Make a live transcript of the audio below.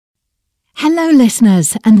Hello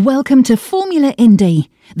listeners and welcome to Formula Indie,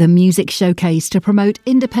 the music showcase to promote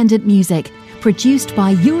independent music, produced by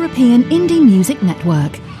European Indie Music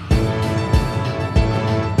Network.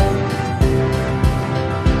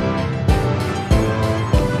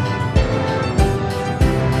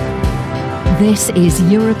 This is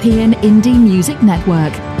European Indie Music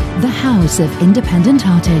Network, the house of independent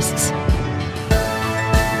artists.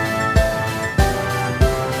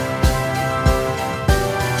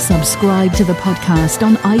 Subscribe to the podcast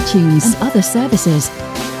on iTunes and other services.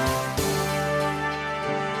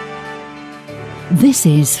 This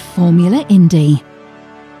is Formula Indie.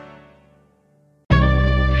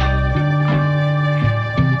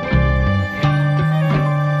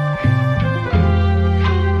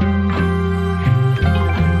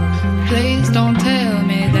 Please don't tell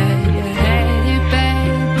me that you had it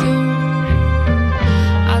bad too.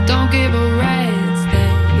 I don't give a rat's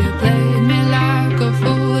that you played me like a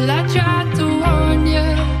fool. I tried to warn you.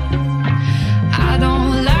 I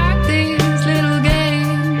don't like these little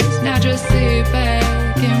games. Now just sit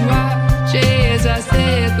back and watch as I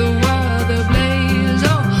set the world ablaze.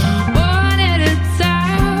 Oh, one at a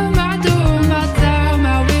time, I do my time.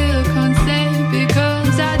 I will consent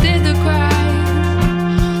because I did the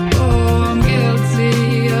crime. Oh, I'm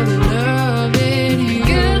guilty of loving you.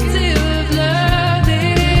 Guilty of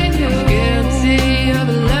loving you. Guilty of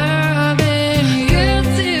loving you.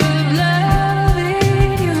 Guilty of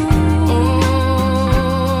loving you.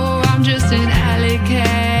 Oh, I'm just an alley cat.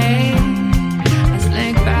 I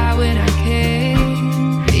slink by when I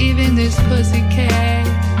can. Even this pussy cat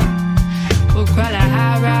will cry like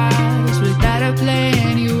high rise without a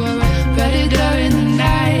plan. You were a predator in the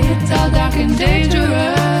night, all dark and dangerous.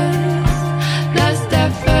 Lost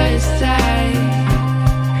at first sight.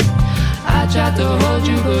 I tried to hold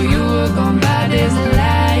you, but you were gone by this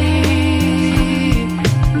light.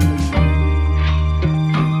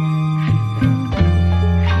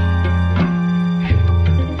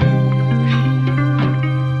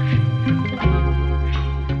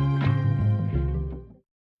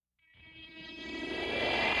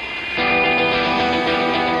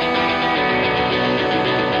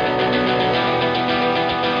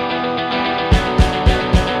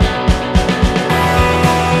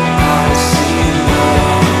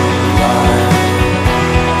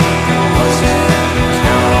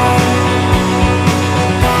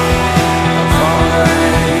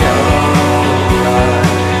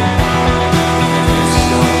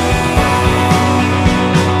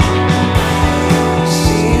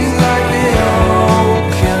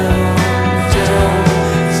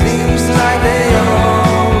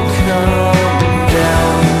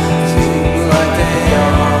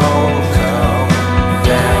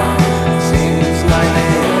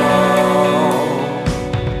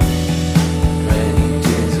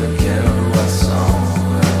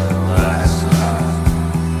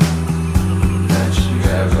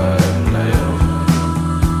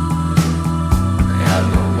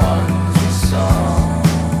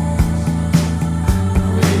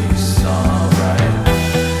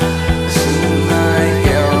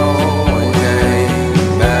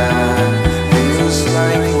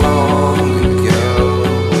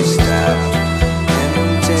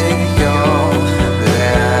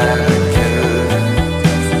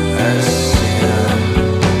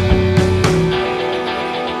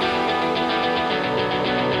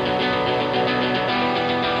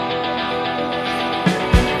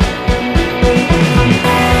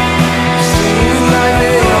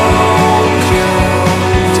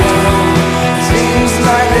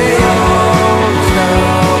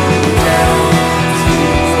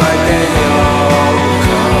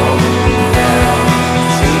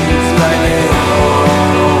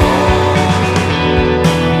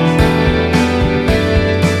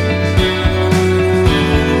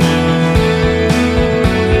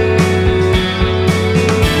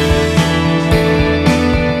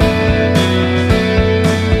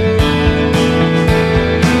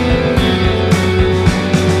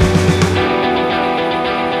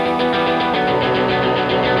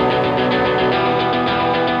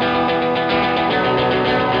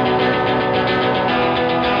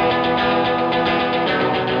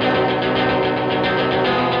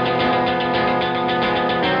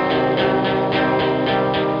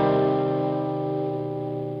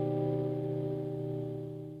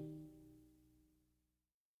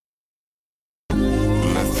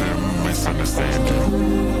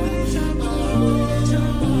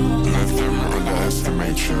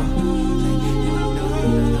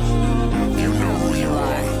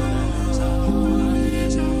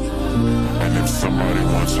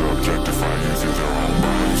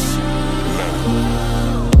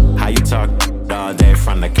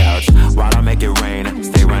 clouds while I make it rain.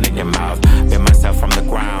 Stay running your mouth. Build myself from the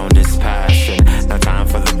ground. It's passion. No time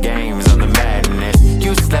for the games or the madness.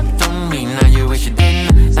 You slept on me, now you wish you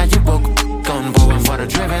didn't. Now you woke on going for the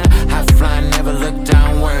driven. High flying, never look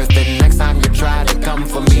down. Worth it. Next time you try to come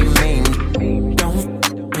for me, mean.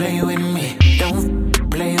 Don't play with me. Don't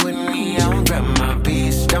play with me. I'll grab my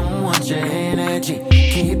piece. Don't want your energy.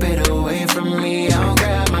 Keep it away from me. I'll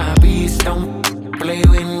grab my piece. Don't play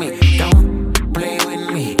with me. Don't play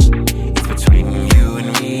with me. It's between you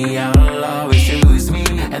and me. I'll always choose me,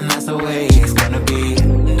 and that's the way it's gonna be.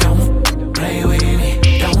 Don't play with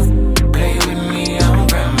me. Don't play with me. I'll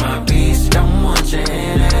grab my piece. Don't want your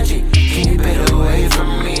energy. Keep it away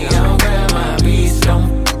from me. I'll grab my piece.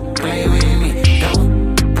 Don't play with me.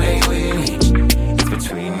 Don't play with me. It's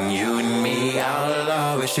between you and me. I'll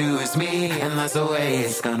always choose me, and that's the way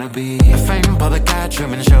it's gonna be. The fame, public eye,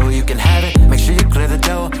 trim and show you can have it. Make sure you clear the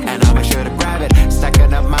dough, and I'll make sure to grab it.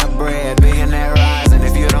 Stacking up my bread, billionaire rise. And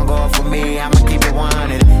if you don't go for me, I'ma keep it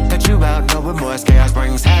wanted. Cut you out, no remorse, chaos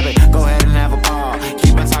brings habit. Go ahead and have a ball,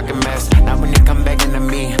 keep on talking mess. Now when you come back into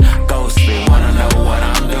me, ghost me. Wanna know what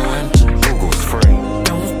I'm doing? Google's free.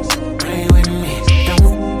 Don't play with me,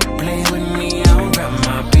 don't play with me. I'll grab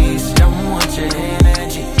my piece, don't want your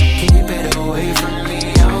energy. Keep it away from me.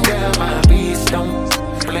 I'll grab my piece, don't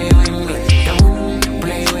play with me, don't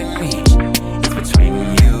play with me. It's between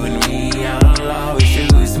you and me. I'll always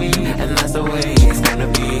choose me, and that's the way it's gonna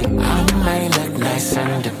be. I may look nice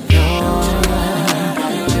and pure,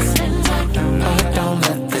 but don't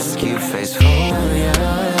let this cute face fool ya.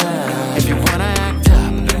 If you wanna act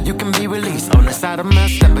up, you can be released. On the side of my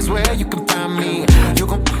step is where you can find me. You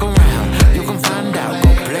can fuck around, you can find out. Go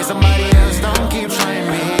play somebody else, don't keep trying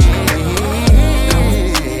me.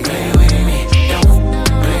 Don't play with me, don't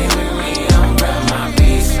play with me. I'll grab my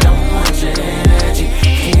piece, don't want your energy.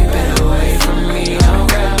 Keep it away from me. I'll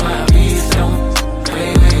grab my piece, don't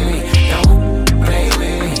play with me, don't play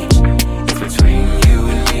with me. It's between you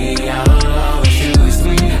and me. I'll always choose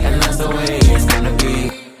me, and that's the way it's gonna be.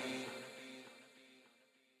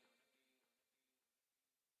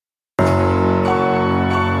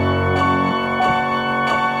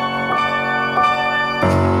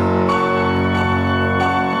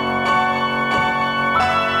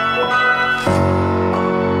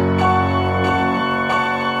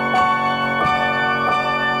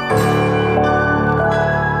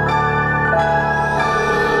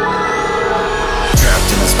 Trapped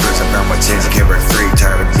in this prison, now my chains can't break free.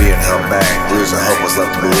 Tired of being held back, losing hope, what's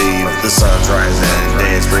left to believe. The sun's rising,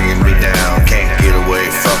 day is bringing me down. Can't get away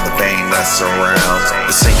from the pain that surrounds.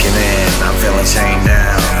 It's sinking in, I'm feeling chained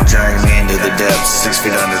down. Dragging me into the depths, 6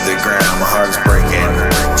 feet under the ground. My heart is breaking,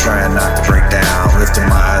 trying not to break down. Lifting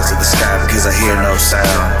my eyes to the sky because I hear no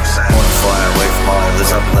sound. Wanna fly away from all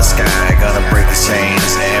this up in the sky. Gonna break the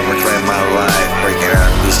chains and reclaim my life. Breaking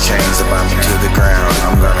out of these chains that bind me to the ground.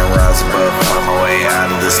 I'm gonna rise above, find my way out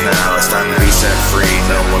of this now. It's time to be set free,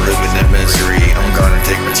 no more living in misery. I'm gonna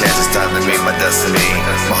take my chances, time to meet my destiny.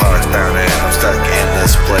 My heart's pounding, I'm stuck in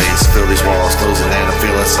this place. Feel these walls closing in, I'm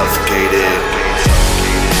feeling suffocated.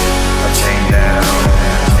 I'm chained down,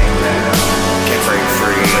 can't break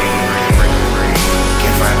free.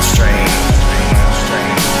 Can't find the strength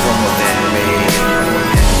from within me.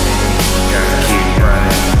 Gotta keep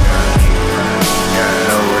running, gotta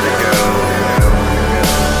know where to go.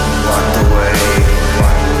 Locked away,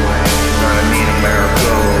 gonna need a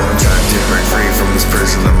miracle. I'm trying to break free from this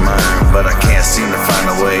prison of mine, but I can't seem to find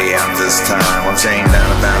a way out this time. I'm chained down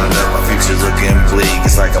and bound up, my future's looking bleak.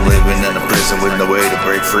 It's like I'm living in a prison with no way to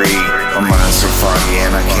break free. My mind's so foggy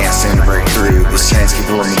and I can't seem to break through. These chains keep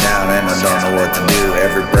pulling me down and I don't know what to do.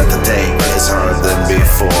 Every breath I take is harder than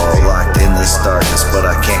before. Locked in this darkness, but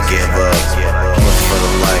I can't give up. I'm looking for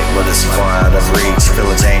the light, but it's far out of reach.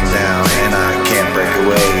 Feeling chained down and I can't break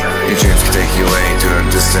away. Your dreams can take you away to a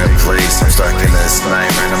distant place. I'm stuck in this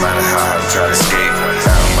nightmare no matter how hard I try to escape.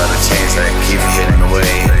 Bound by the chains that keep me hidden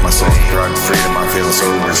away. My soul's brought freedom, I feel so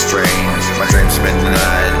restrained. My dreams have been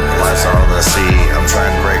denied, life's all I see. I'm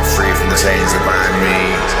trying to break free from the chains that bind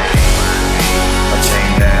me. I'm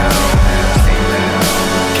chained down,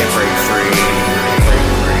 can't break free.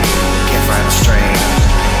 Can't find the strength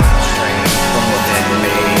from within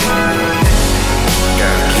me.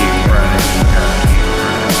 Gotta keep running,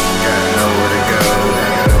 gotta know where to go.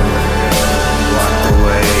 Locked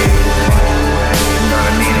away,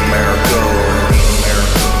 gonna need a miracle.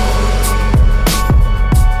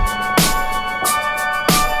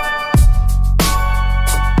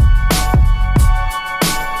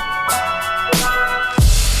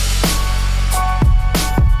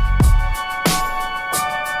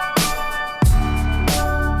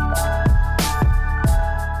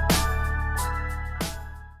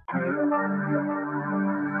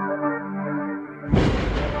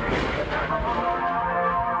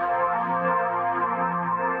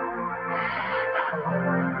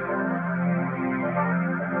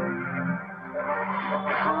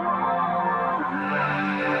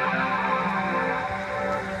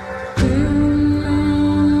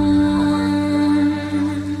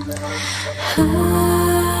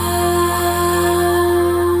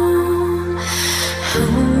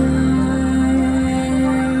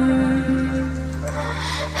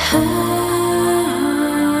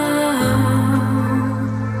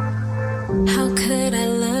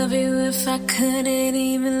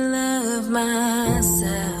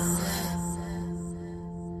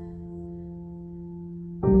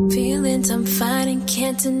 demons I'm fighting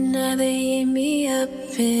can't deny they eat me up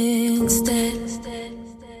instead.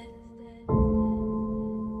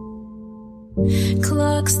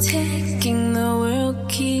 Clock's ticking, the world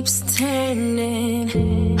keeps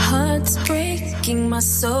turning. Heart's breaking, my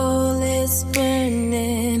soul is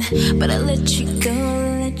burning. But I let you go,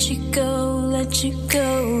 let you go, let you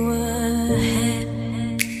go ahead.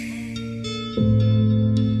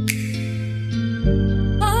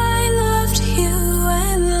 I loved you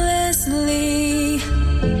endlessly,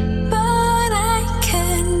 but I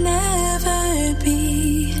could never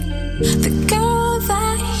be the girl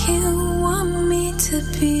that you want me to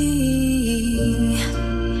be.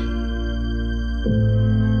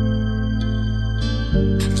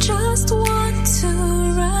 Just want to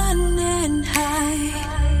run and hide,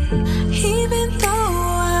 even though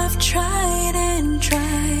I've tried and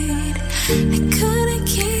tried. I couldn't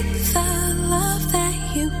keep the love that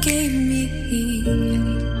you gave me.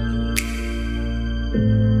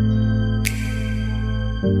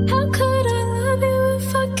 How could I love you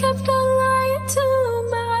if I kept on lying to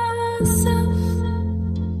myself?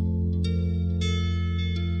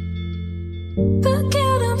 The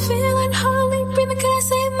guilt I'm feeling, hardly breathing, could I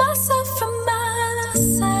save myself from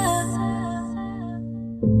myself?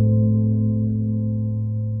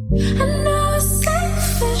 I know it's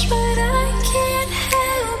selfish, but I can't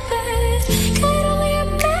help it. Could only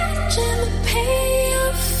imagine the pain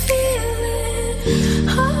you're feeling.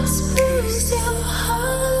 Heart's bruised, you're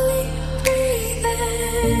hardly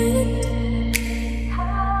breathing.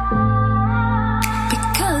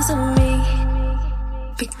 Because of me,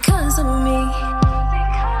 because of me,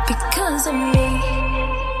 because of me,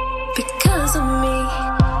 because of me,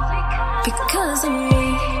 because of me,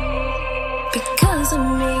 because of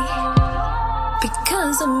me,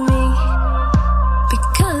 because of me,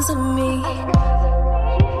 because of me.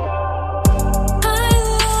 I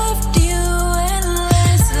loved you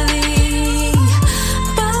endlessly,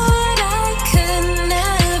 but I could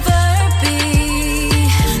never be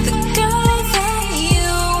the girl that you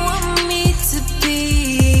want me to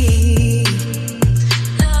be.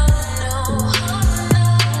 No,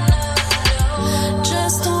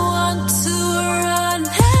 just want to run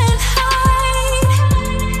and hide,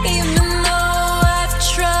 even though I've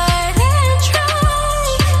tried and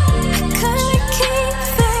tried. I couldn't keep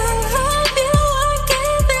the love you were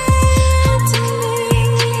giving to me.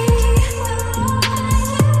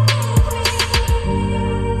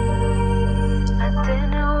 I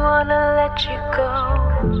didn't wanna let you go,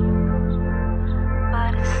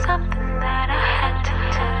 but it's something that I had to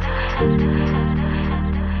do.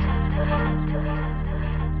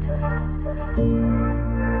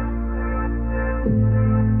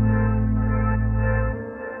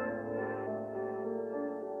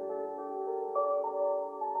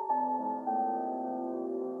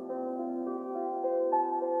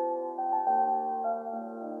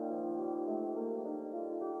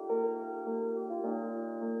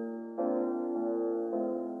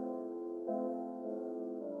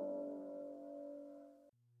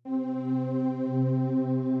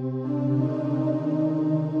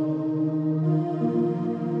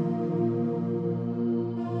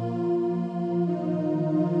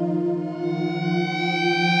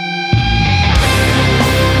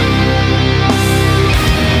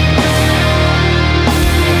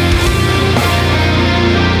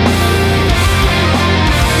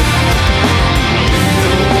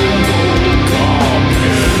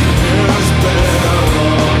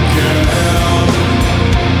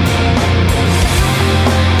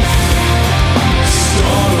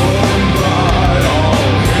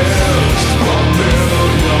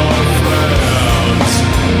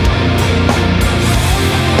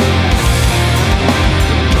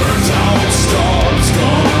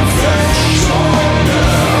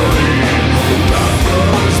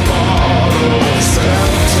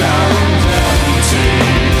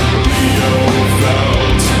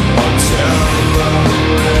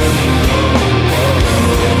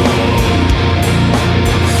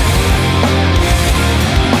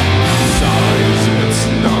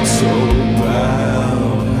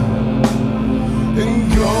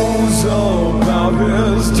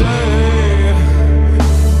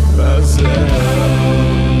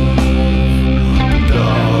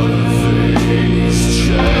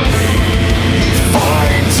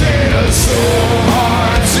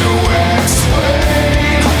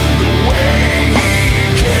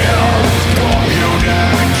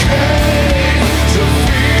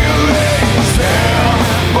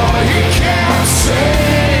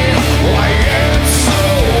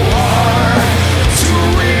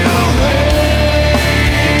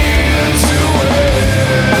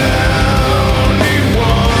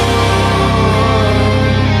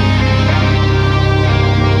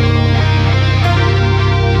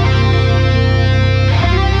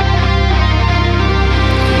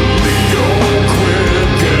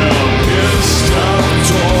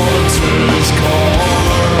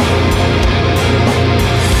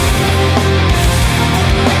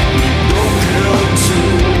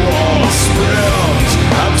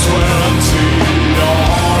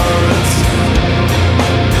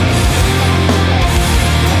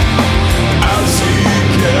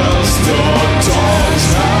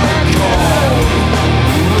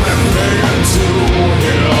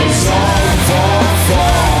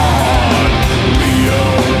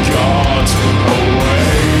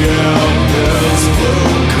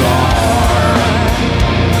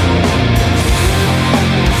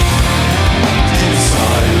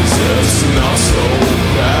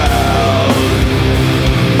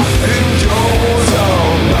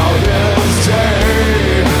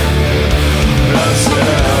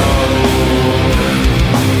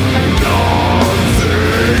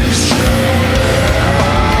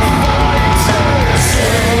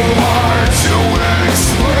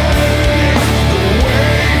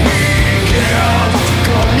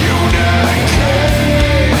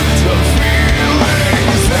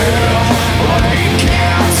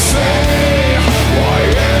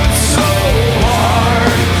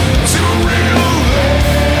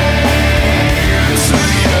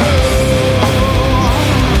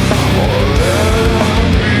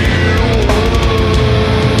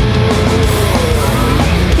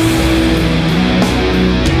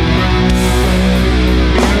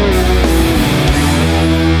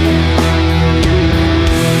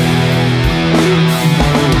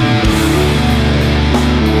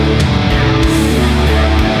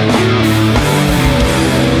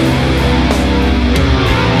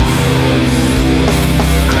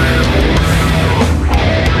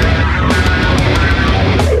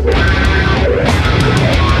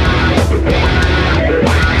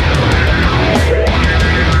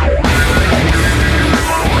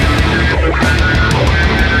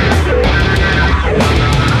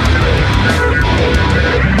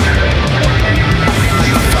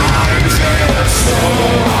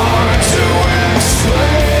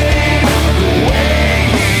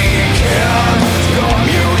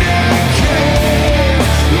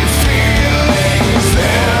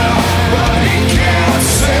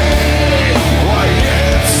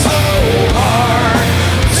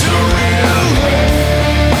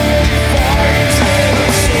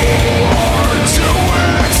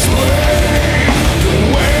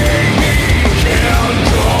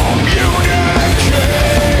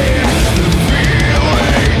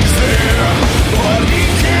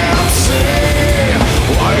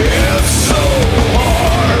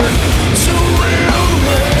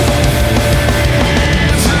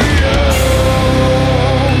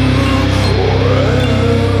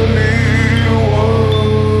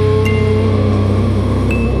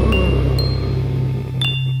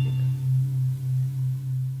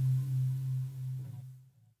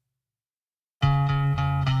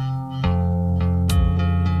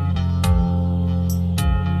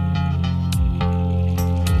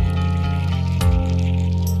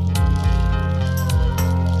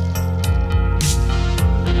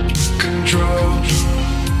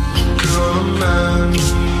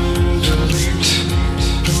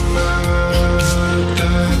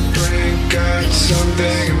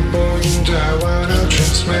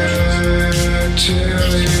 transmit to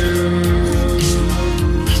you.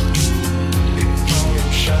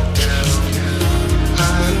 Shut down.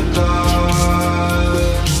 I'm blood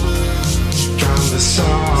from the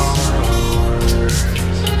stars.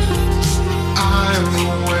 I'm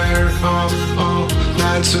aware of all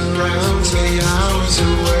that surrounds me. I was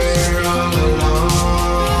aware all along.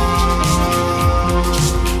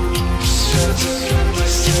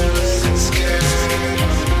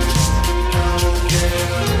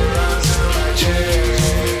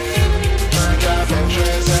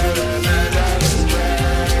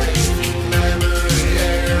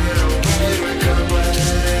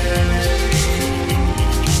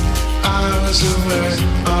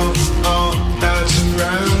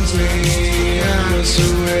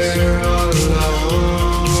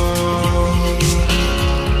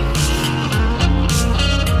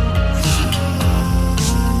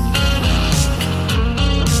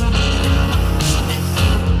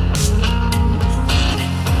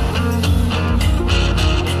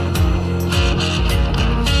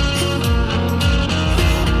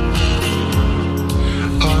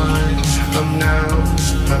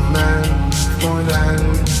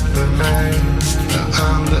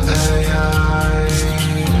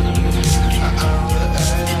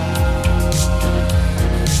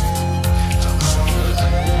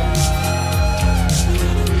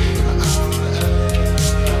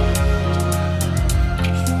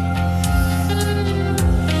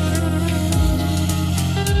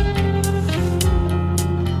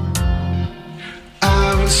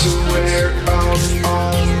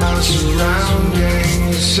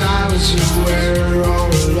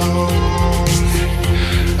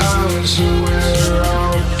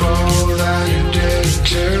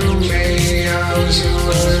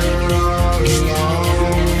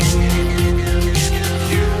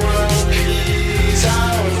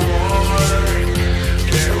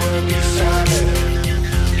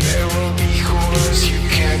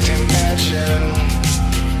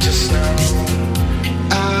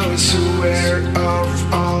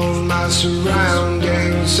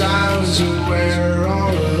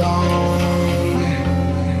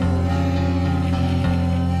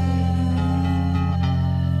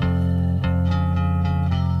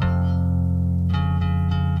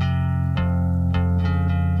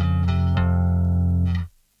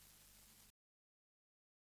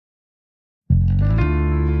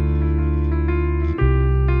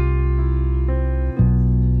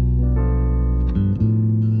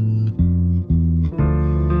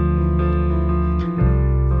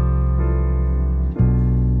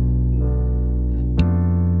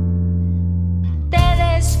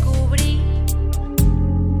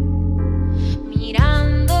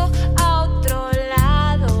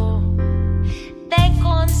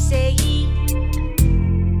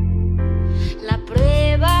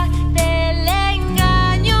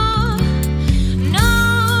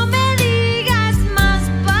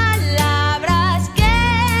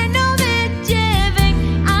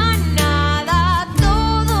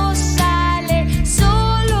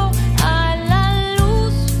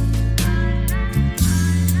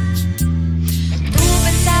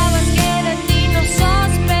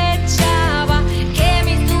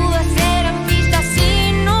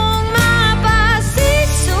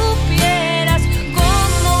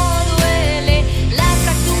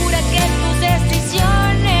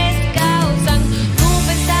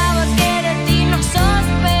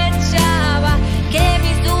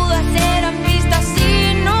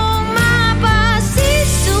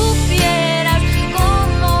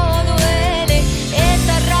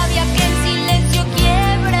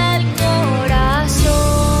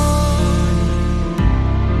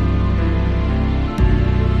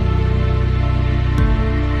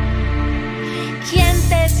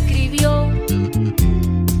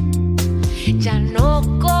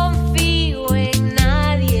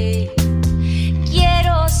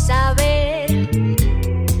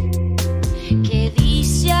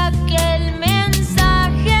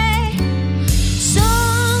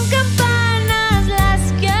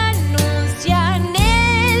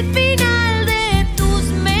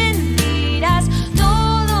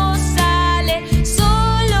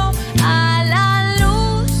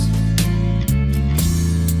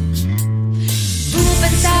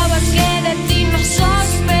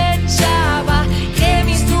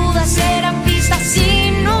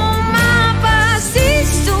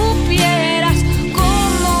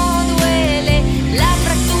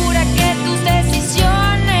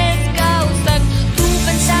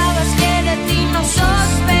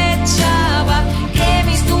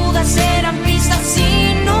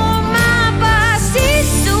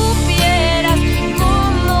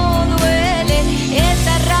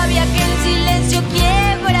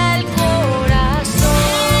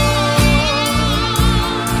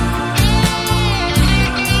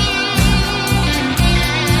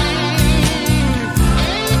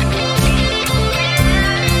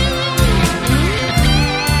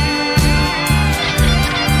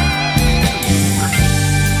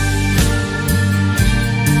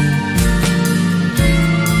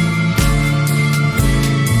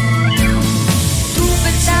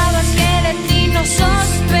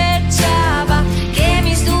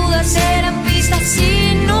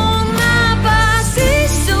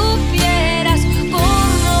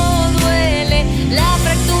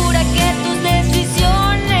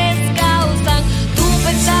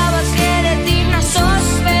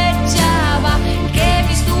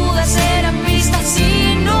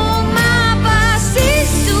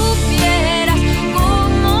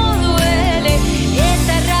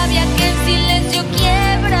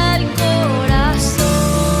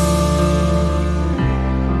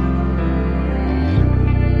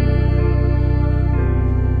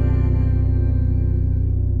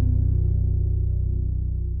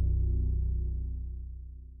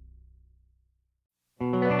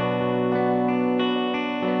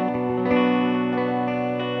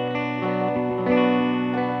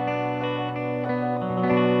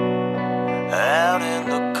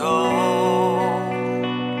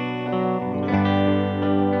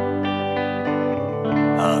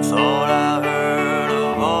 thought I heard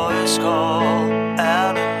a voice call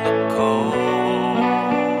out in the cold.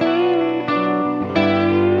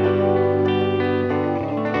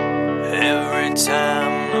 Every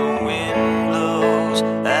time the wind blows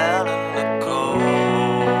out in the cold,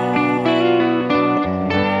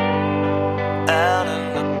 out in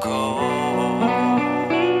the cold.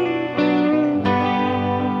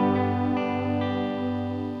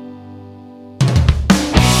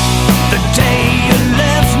 The day you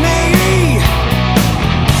left me,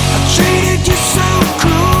 I treated you so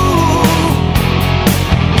cruel.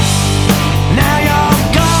 Now you're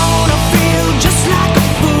gone, I feel just like a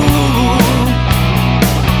fool.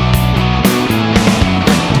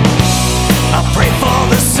 I pray for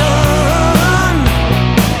the sun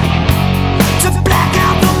to black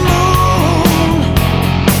out the moon.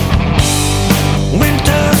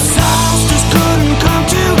 Winter solstice couldn't come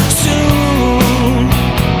too soon.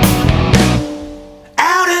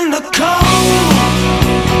 Out in the cold,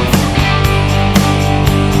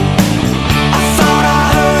 I thought I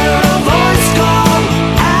heard a voice call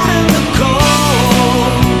out in the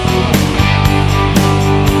cold.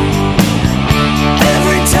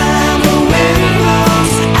 Every time the wind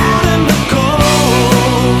blows out in the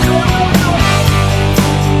cold,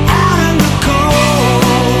 out in the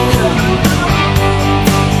cold.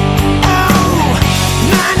 Oh,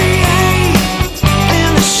 98 in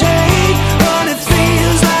the shade, but it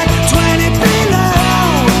feels like 28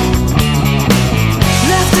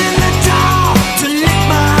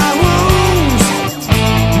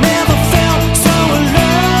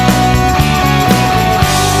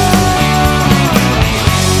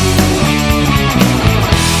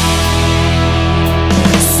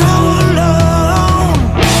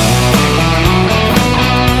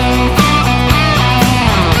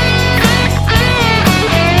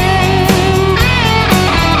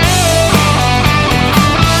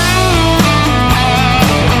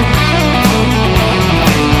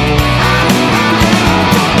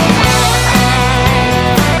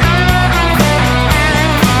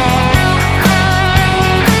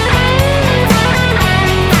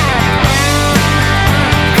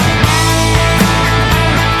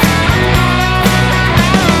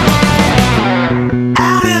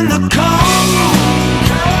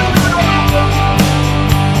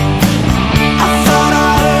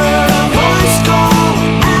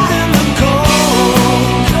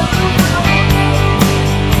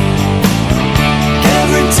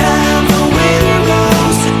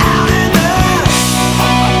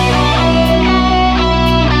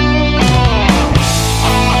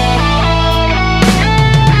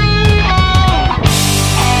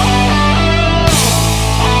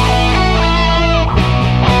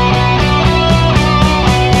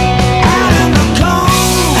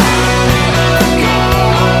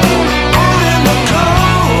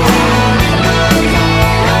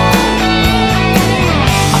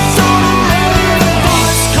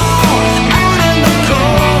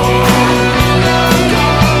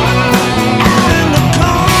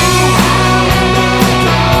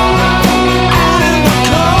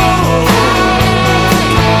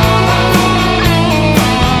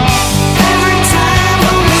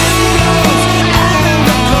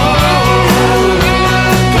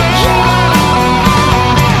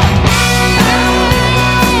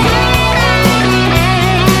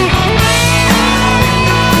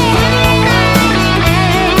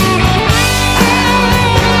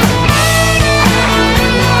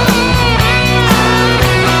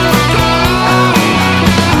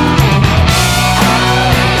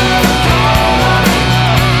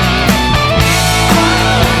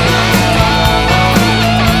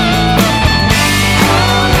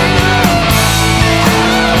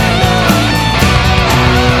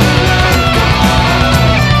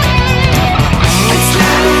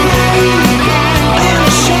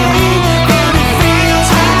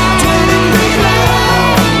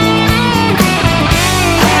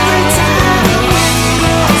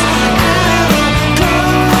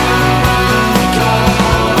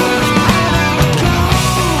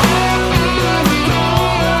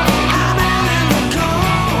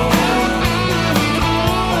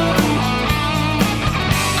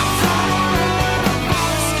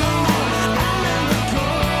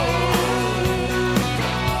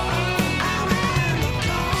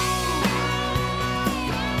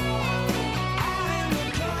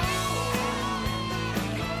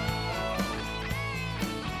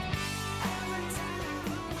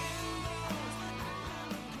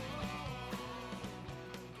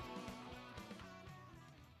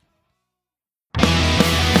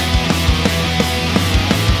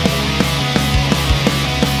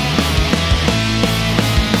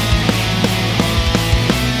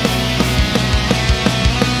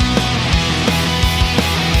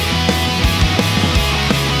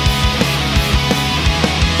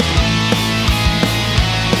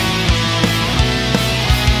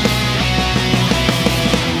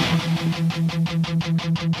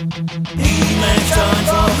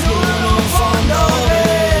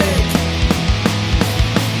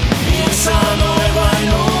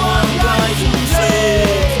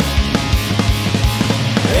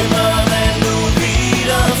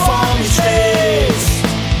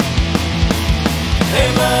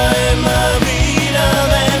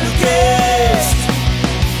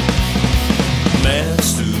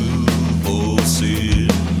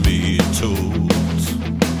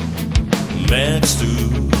 Merkst du,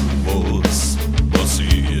 was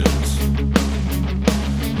passiert?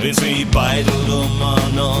 Wenn's mich beidelt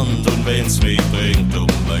umeinander und wenn's mich bringt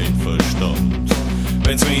mein Verstand.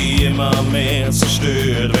 Wenn's mich immer mehr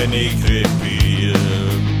zerstört, wenn ich krepiere.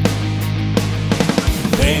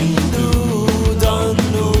 Wenn du dann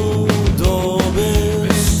nur da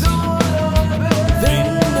bist,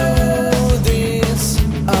 wenn du dies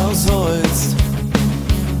aushältst,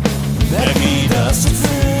 merk ich, dass du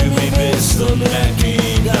für mich bist und merk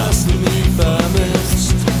ich, dass du mich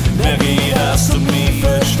vermisst. Merk ich, dass du mich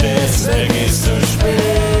verstehst, merk ist zu spät.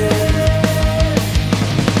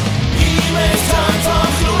 Ich möchte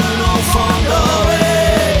einfach nur noch von da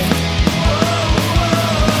weg.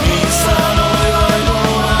 Ich sah neu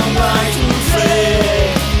nur am gleichen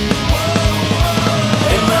Fleck.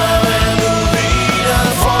 Immer wenn du wieder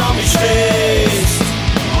vor mir stehst.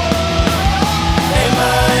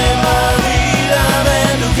 Immer wieder,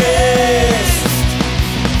 wenn du gehst.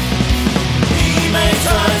 Ich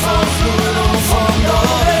möchte einfach nur noch von da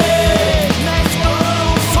weg.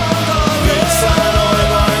 Ich sah neu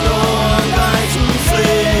nur am gleichen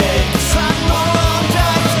Fleck.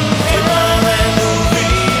 Immer wenn du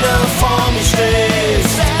wieder vor mir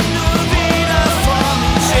stehst.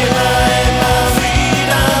 Immer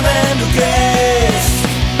wieder, wenn du gehst.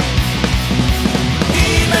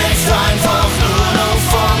 Ich möchte einfach nur noch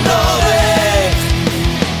von da weg.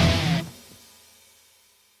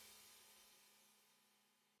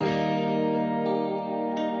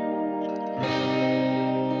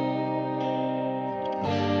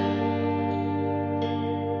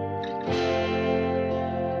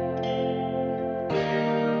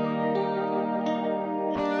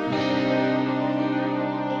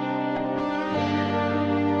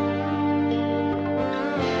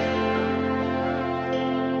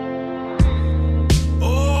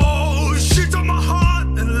 Oh, she took my heart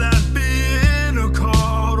and left me in a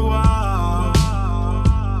cold wild.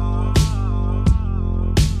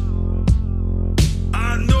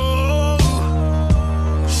 I know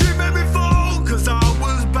she made me fall 'cause I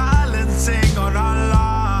was balancing on our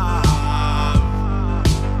love.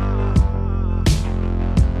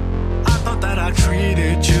 I thought that I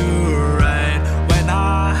treated you right when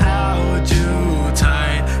I held you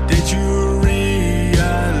tight. Did you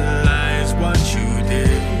realize what you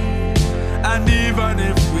did? And even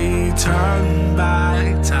if we turn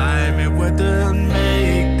back time, it wouldn't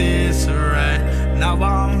make this right. Now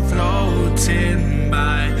I'm floating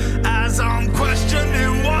by as I'm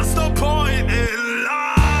questioning what's the point in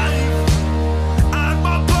life and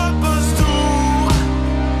my purpose too.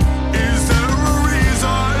 Is there a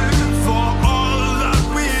reason for all that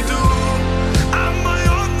we do? Am I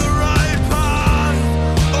on the right path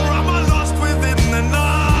or am I lost within the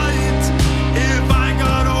night? If I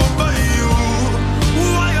got over you,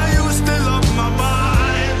 why are you still on my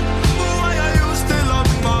mind? Why are you still on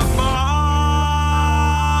my mind?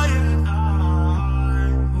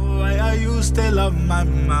 Why are you still on my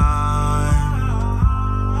mind?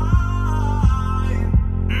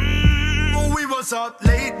 We was up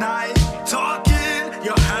late night talking,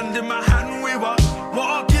 your hand in my hand, we were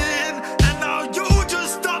walking, and now you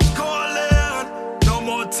just stopped calling. No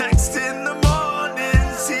more text in the morning.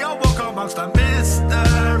 See, I walk amongst the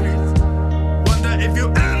mysteries. Wonder if you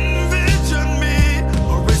envision me,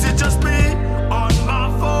 or is it just me on my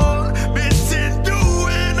phone, missing you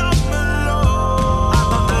when I'm alone? I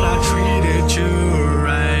thought that I treated you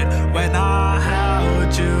right when I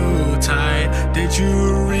held you tight. Did you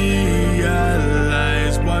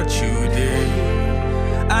realize what you did?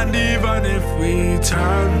 And even if we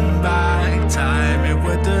turn back time, it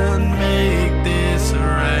wouldn't make this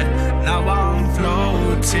right. Now I'm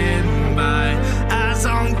floating by as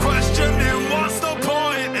I'm questioning what's the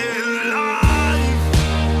point in life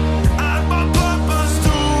and my purpose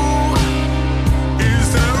too. Is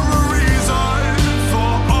there a reason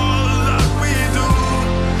for all that we do?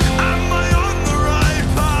 Am I on the right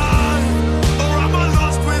path or am I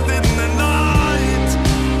lost within the night?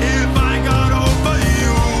 If I got over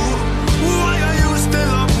you, why are you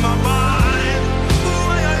still on my mind?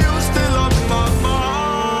 Why are you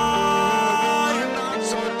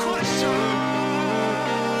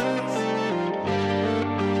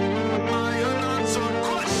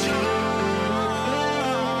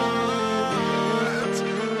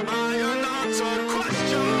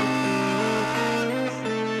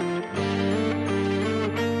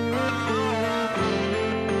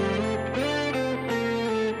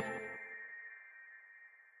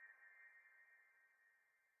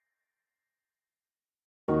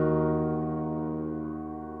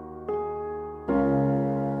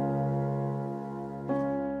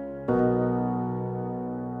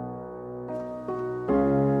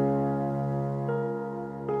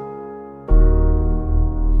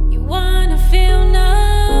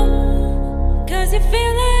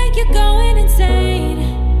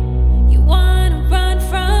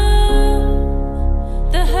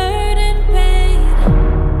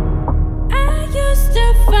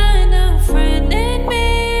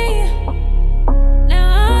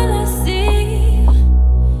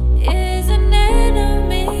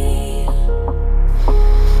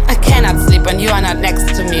when you are not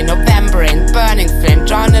next to me. November rain, burning flame,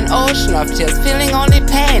 drowned in ocean of tears, feeling only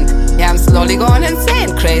pain. Yeah, I'm slowly going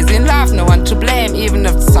insane, crazy in love, no one to blame. Even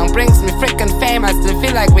if the song brings me frickin' fame, I still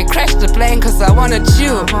feel like we crashed the plane, cause I wanted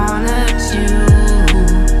you. I wanted you.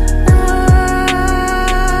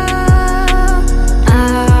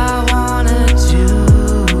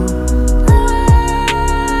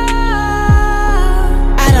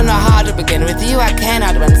 Begin with you, I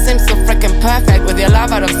cannot win. Seems so freaking perfect with your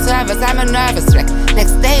love out of service. I'm a nervous wreck.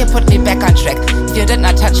 Next day you put me back on track. If you did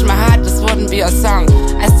not touch my heart, this wouldn't be a song.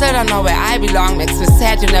 I still don't know where I belong. Makes me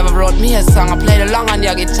sad you never wrote me a song or played along on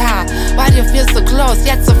your guitar. Why do you feel so close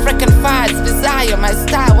yet so freaking far? It's bizarre, you're my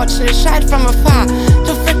star, watching you shine from afar.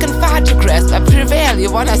 Too freaking far to grasp, I prevail.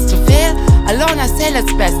 You want us to fail? Alone I say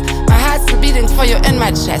it's best. My heart's still beating for you in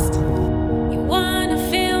my chest.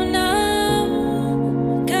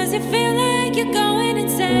 You're going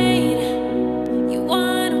insane. You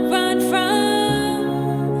wanna run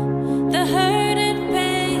from the hurt and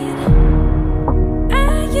pain.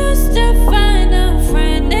 I used to find a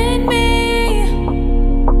friend in me.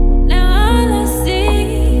 Now all I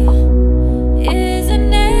see is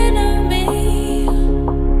an enemy.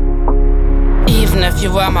 Even if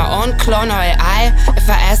you were my own clone or AI, if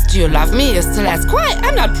I asked you love me, you still ask why.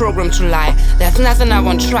 I'm not programmed to lie. There's nothing I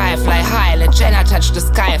won't try. Fly high, let Jenna touch the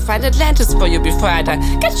sky. Find Atlantis for you before I die.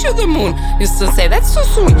 Get you the moon. You still say that's too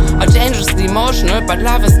soon. Or dangerously emotional, but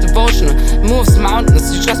love is devotional. Moves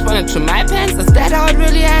mountains, you just wanted to my pants. Is that how it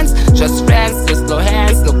really ends? Just friends, just no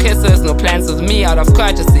hands, no kisses, no plans with me out of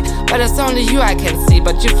courtesy. But it's only you I can see,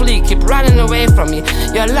 but you flee, keep running away from me.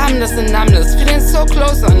 Your numbness and numbness, feeling so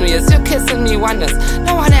close on me as you're kissing me oneness.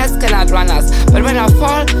 No one else can outrun us, but when I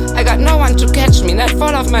fall, I got no one to catch me, not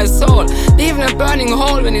fall of my soul. Leaving a burning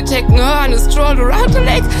hole when you're taking her on a stroll around the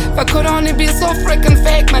lake. If I could only be so freaking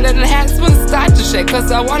fake, my little hands wouldn't start to shake,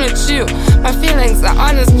 cause I wanted you. My feelings are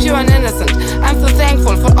honest, pure and innocent. I'm so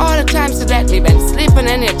thankful for all the times you let me bend, sleeping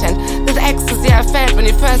in your tent. The ecstasy I felt when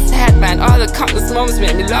you first had mine. All the countless moments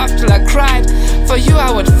made me laugh till I cried. For you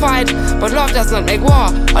I would fight, but love does not make war.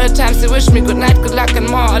 All the times you wish me good night, good luck and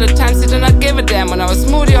more. All the times you did not give a damn when I was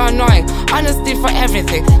moody or annoying. Honesty for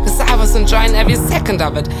everything, cause I was enjoying every second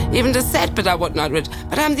of it. Even the sad bit I would not rid,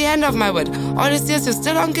 but I'm the end of my wit. All these years you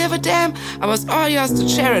still don't give a damn. I was all yours to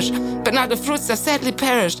cherish, but now the fruits have sadly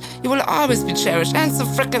perished. You will always be cherished and so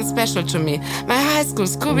freaking special to me. My high school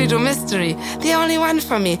Scooby-Doo mystery, the only one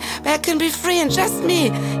for me, where I can be free and just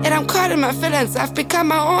me. Yet I'm caught in my feelings, I've become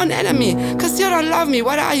my own enemy. Cause you don't love me,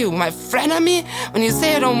 what are you, my frenemy? When you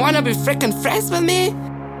say you don't wanna be freaking friends with me?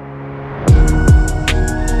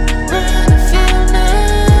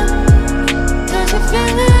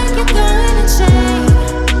 Feel like you're going insane.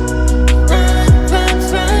 Run from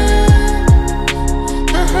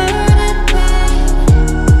the hurt and pain.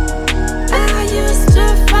 I used to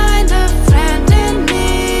find a friend in me.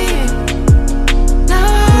 Now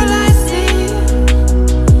all I see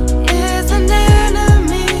is an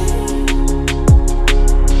enemy.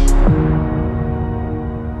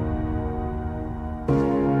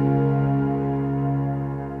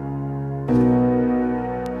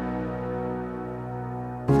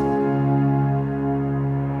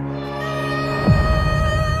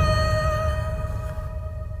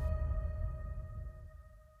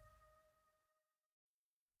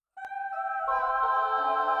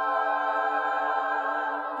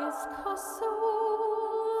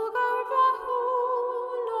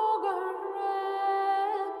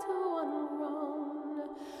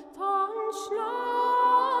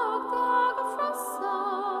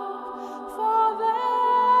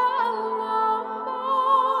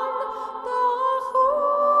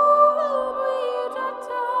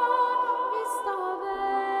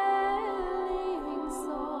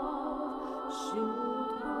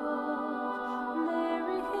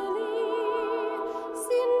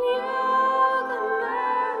 Signor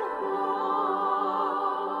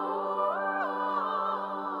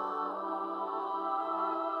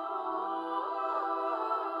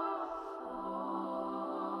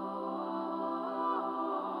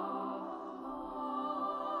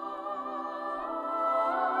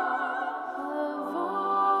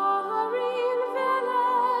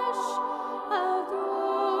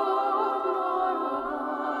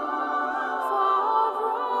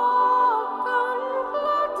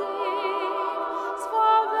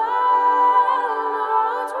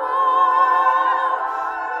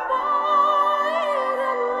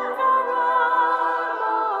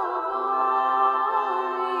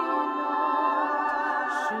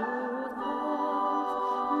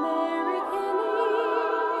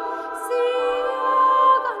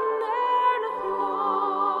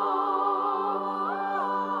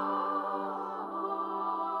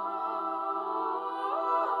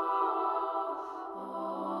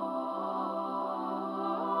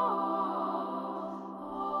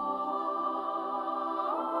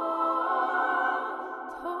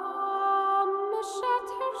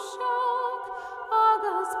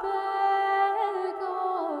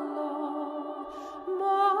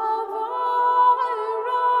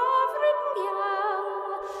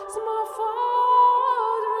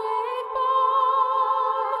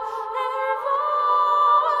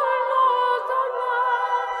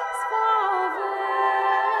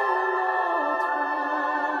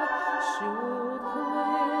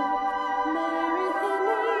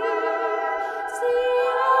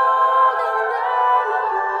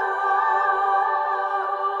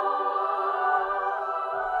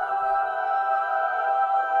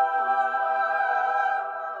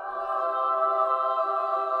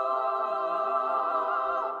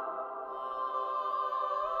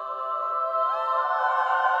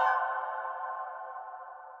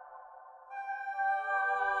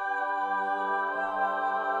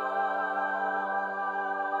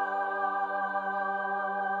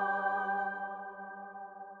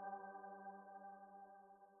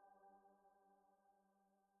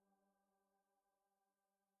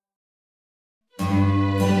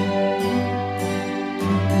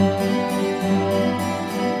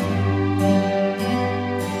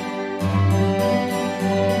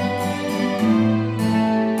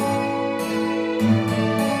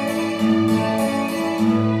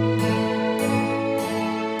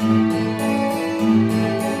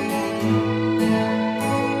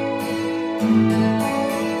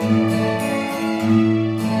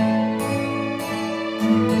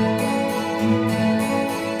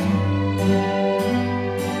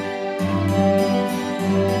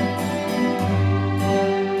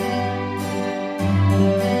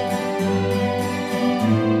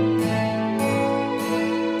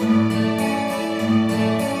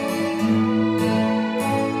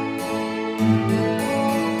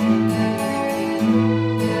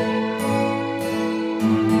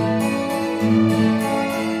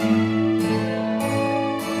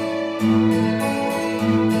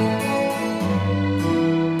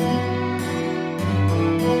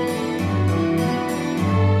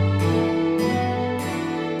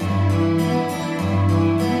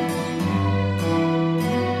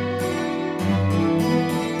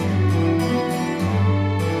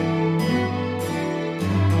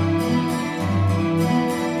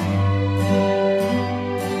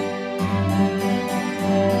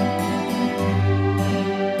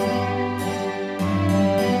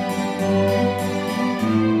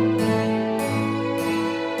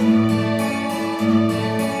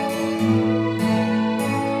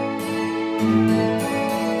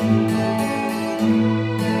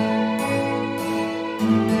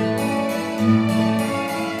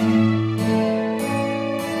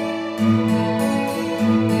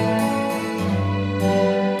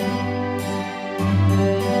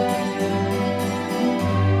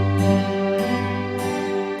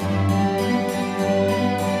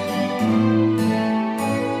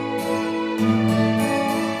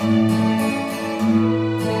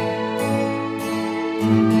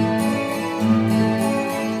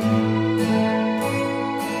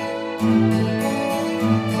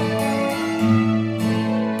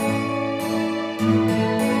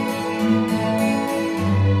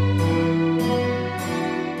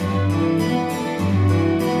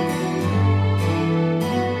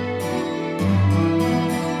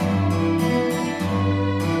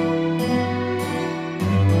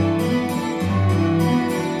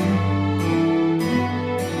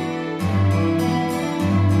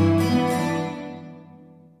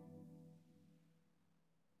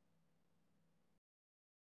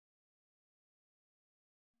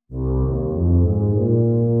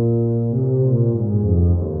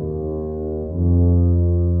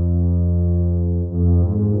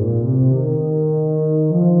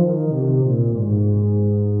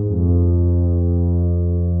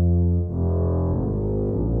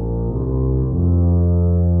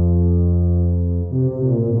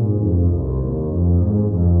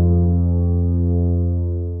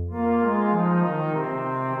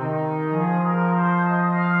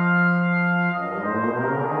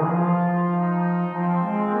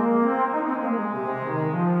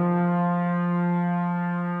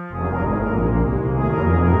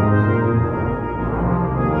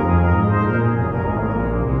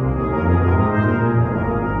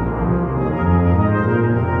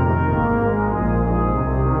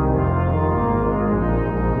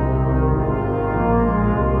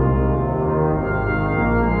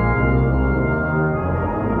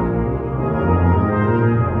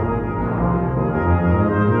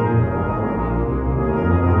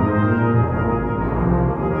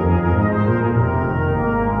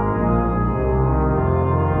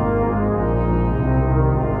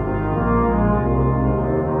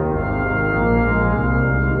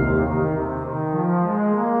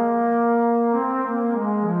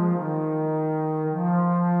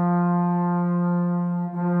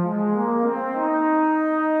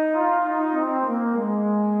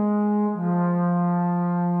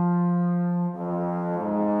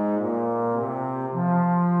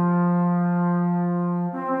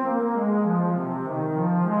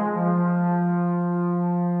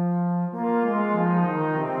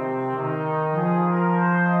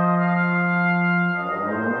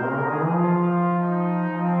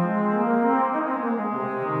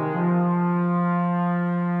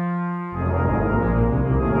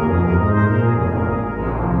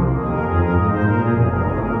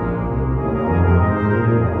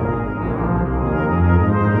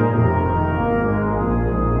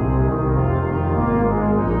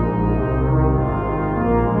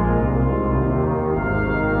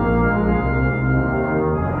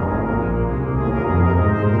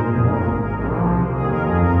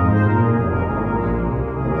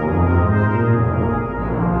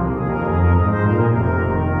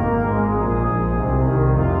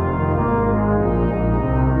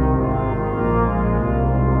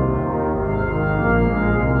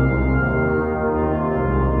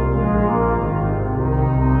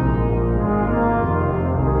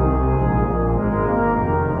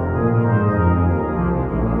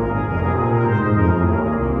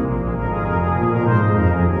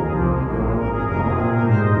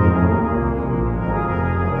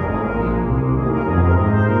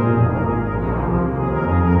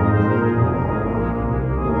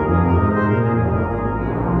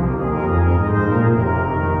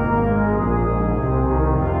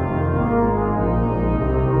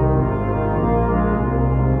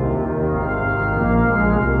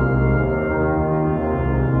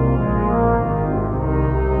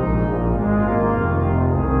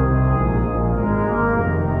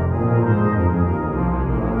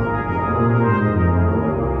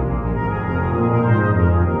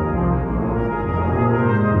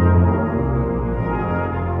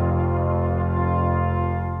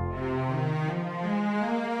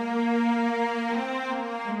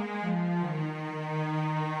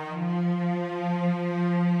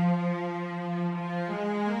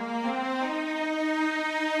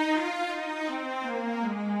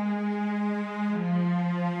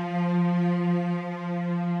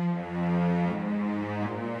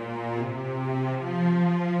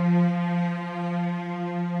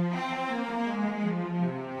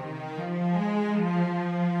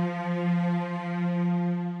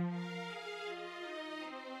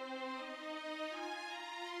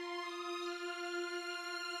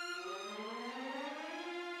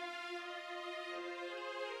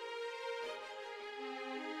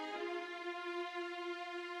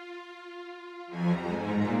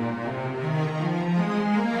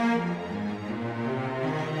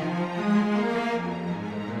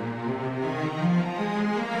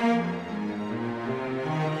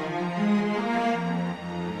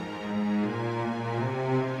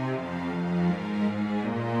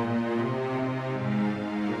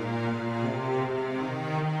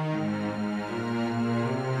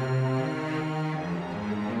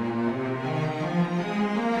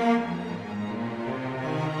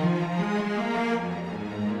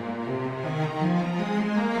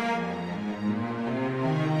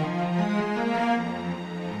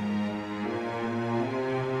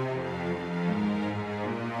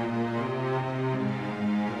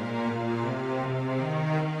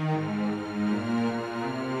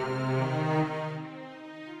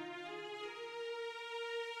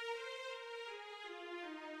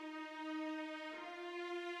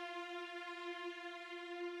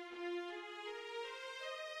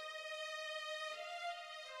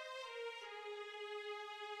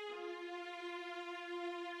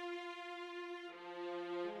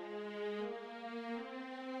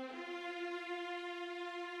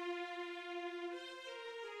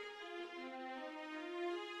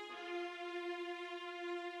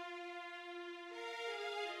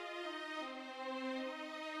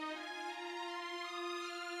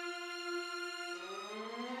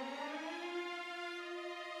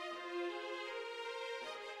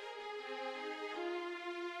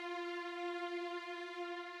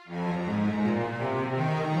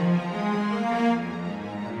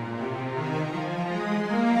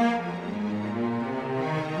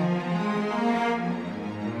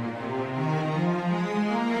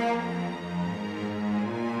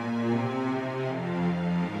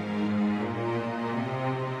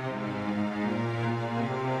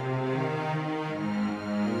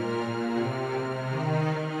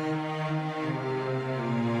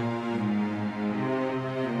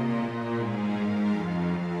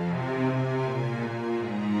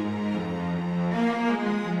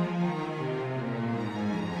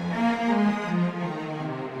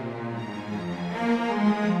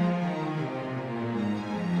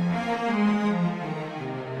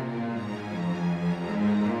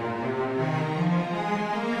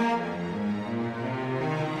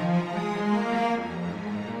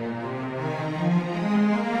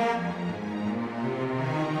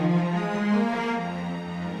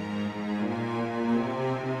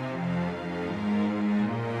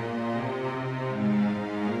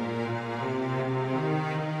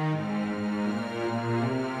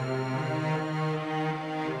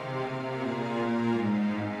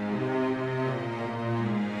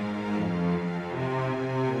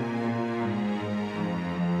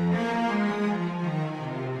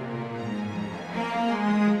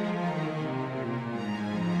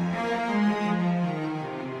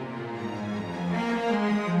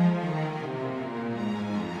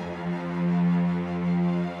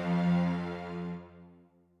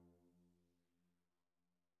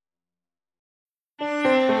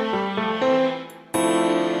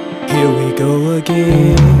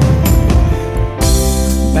again.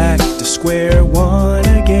 Back to square one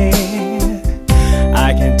again.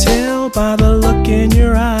 I can tell by the look in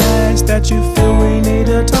your eyes that you feel we need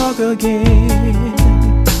to talk again.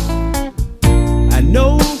 I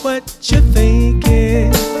know what you're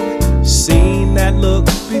thinking, seen that look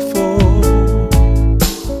before.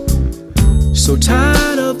 So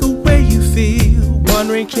tired of the way you feel,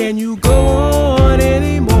 wondering can you go on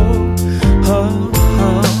anymore?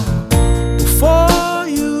 Before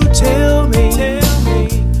you tell me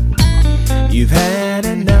you've had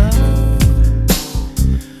enough,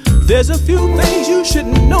 there's a few things you should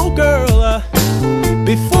know, girl,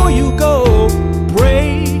 before you go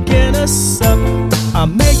breaking us up.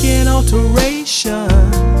 I'm making alterations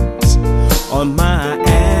on my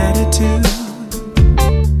attitude,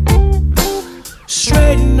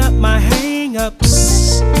 straighten up my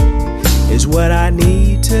hang-ups is what I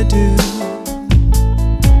need to do.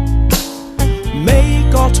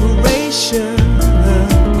 Make alterations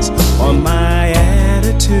on my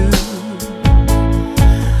attitude.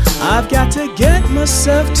 I've got to get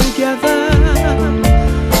myself together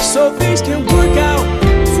so things can work out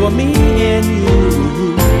for me and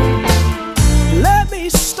you. Let me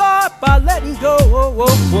start by letting go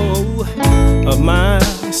of my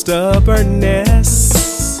stubbornness.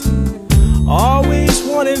 Always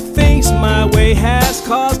wanting things my way has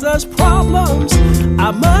caused us problems, I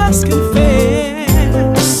must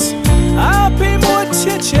confess. I'll pay more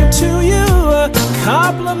attention to you,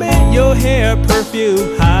 compliment your hair,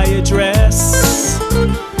 perfume, how you dress.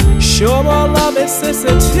 Show more love and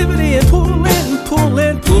sensitivity and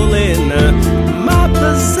pulling my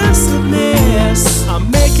possessiveness. I'm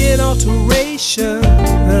making alterations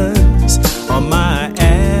on my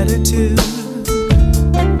attitude,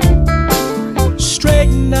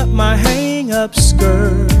 straighten up my hang-ups,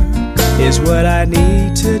 girl, is what I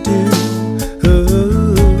need to do.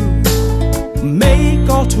 Ooh. Make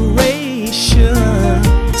alterations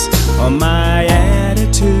on my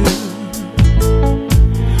attitude.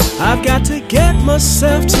 I've got to get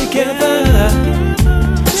myself together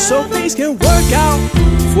so things can work out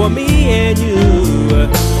for me and you.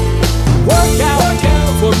 Work out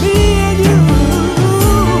for me and you.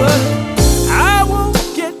 I won't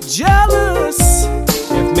get jealous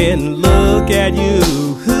if men look at you.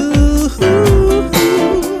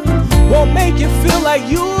 Won't make you feel like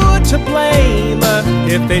you're to blame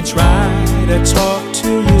if they try to talk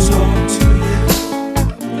to you.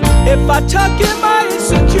 If I tuck in my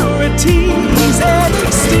insecurities and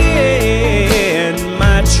extend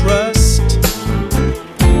my trust,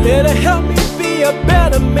 it'll help me be a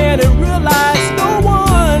better man and realize no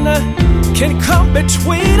one can come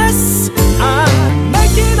between us. I'm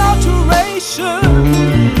making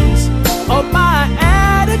alterations on my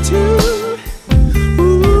attitude.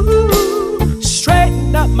 Ooh,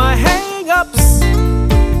 straighten up my hang-ups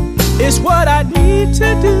is what I need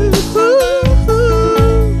to do.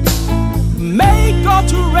 Make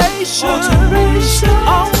alterations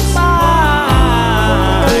on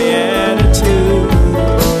my attitude.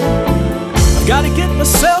 I've got to get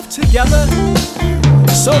myself together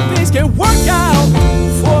so things can work out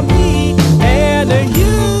for me and you.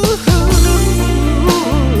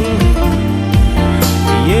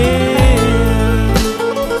 Yeah.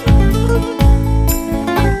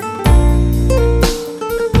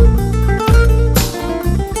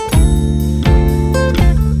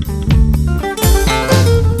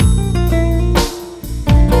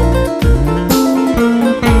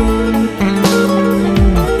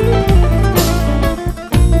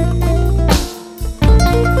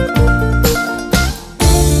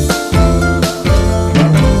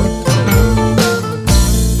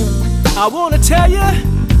 I wanna tell you,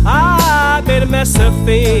 I made a mess of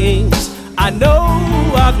things. I know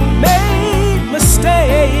I've made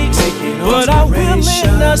mistakes, but I'm willing,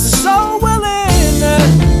 so willing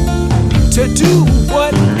to do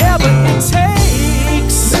whatever it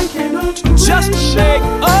takes. Just make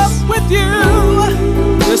up with you.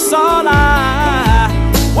 That's all I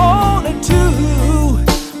wanna do.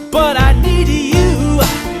 But I need you.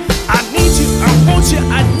 I need you. I want you.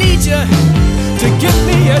 I need you to give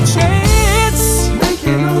me a chance.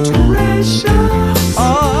 Making alterations.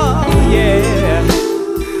 Oh yeah.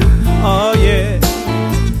 Oh yeah.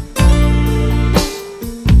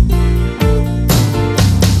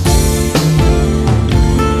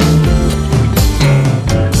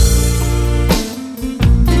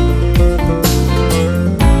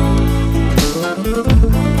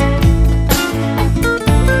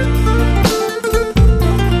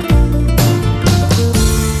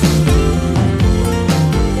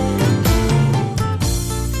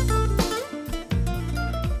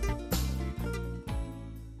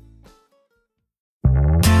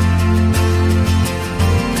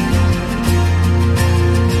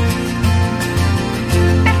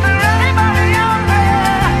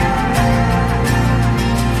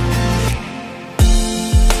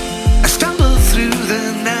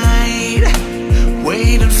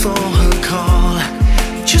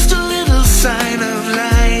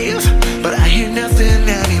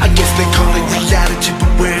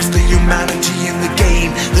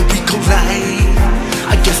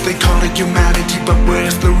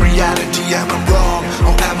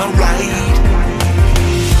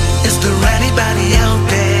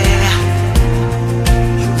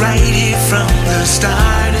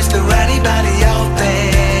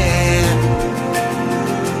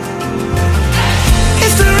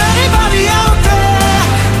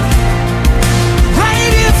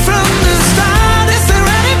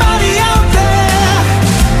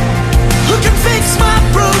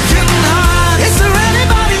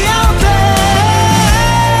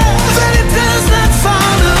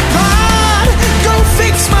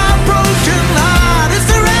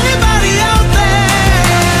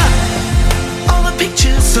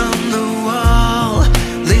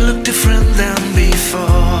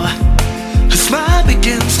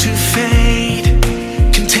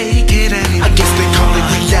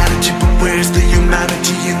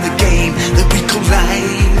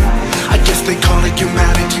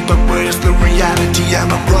 Am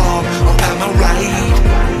I wrong or am I right?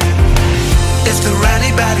 Is there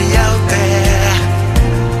anybody out there?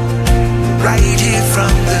 Right here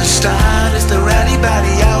from the start. Is there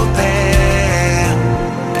anybody out there?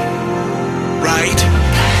 Right?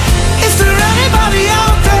 Is there anybody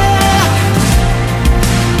out there?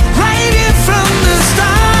 Right here from the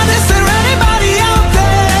start. Is there anybody out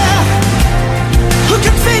there who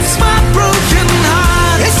can fix my broken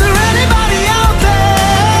heart? Is there anybody out there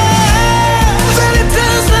that it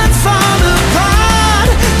does not fall apart?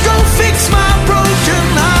 Go fix my broken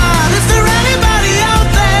heart. Is there anybody out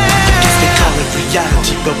there? I guess they call it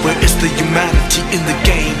reality, but where is the humanity in the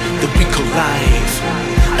game that we call life?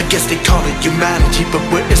 I guess they call it humanity, but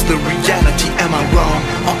where is the reality? Am I wrong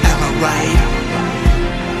or am I right?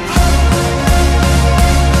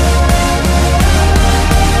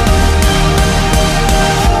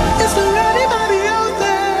 Is there anybody out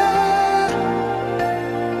there?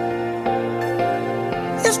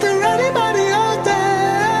 Is there anybody out there?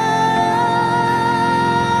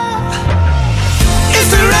 Is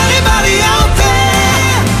there anybody out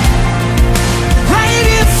there? Right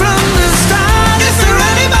here from the start. Is there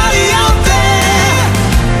anybody out there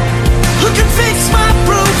who can fix my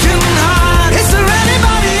broken heart? Is there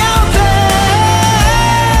anybody out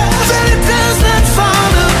there that it does not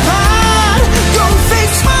fall apart? Go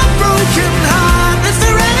fix my broken heart. Is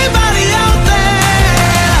there anybody out there?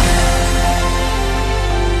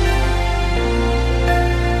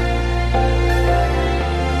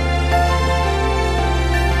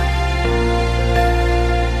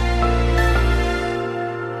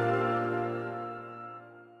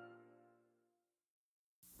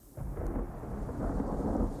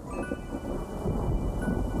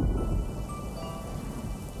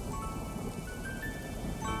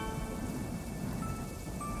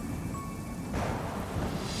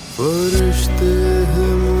 फरिश्ते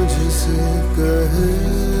हैं मुझसे कहे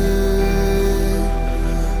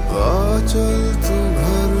आ चल तू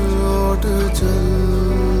घर लौट चल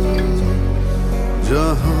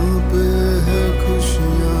जहाँ पे है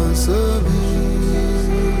खुशियाँ सभी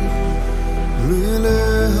मिले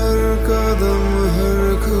हर कदम हर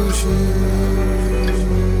खुशी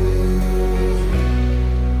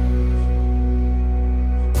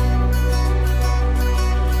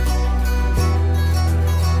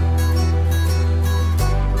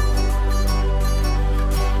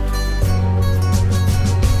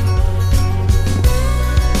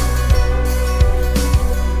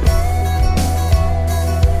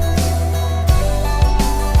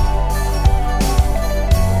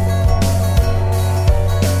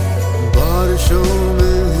बारिशों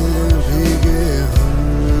में भीगे हम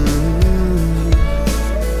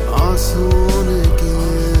आंसुओं ने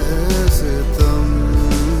किए ऐसे तम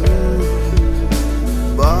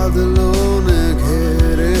बादलों ने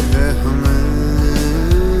घेरे है हमें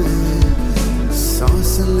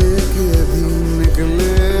सांस लेके भी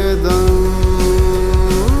निकले दम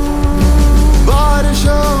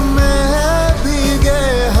बारिशों में भीगे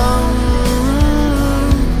हम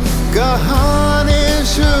कहानी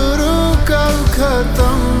शुरू कब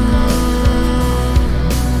खत्म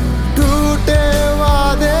टूटे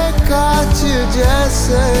वादे कांच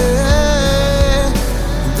जैसे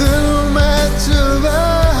दिल में चुभे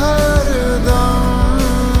हरदम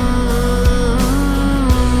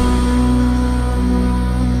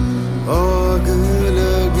आग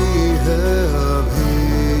लगी है अभी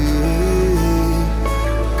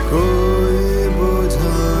कोई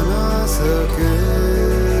बुझा ना सके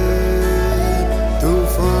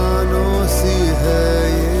तूफानों सी है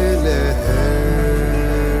ये लहर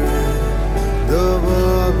दवा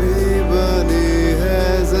भी बनी है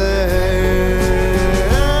जहर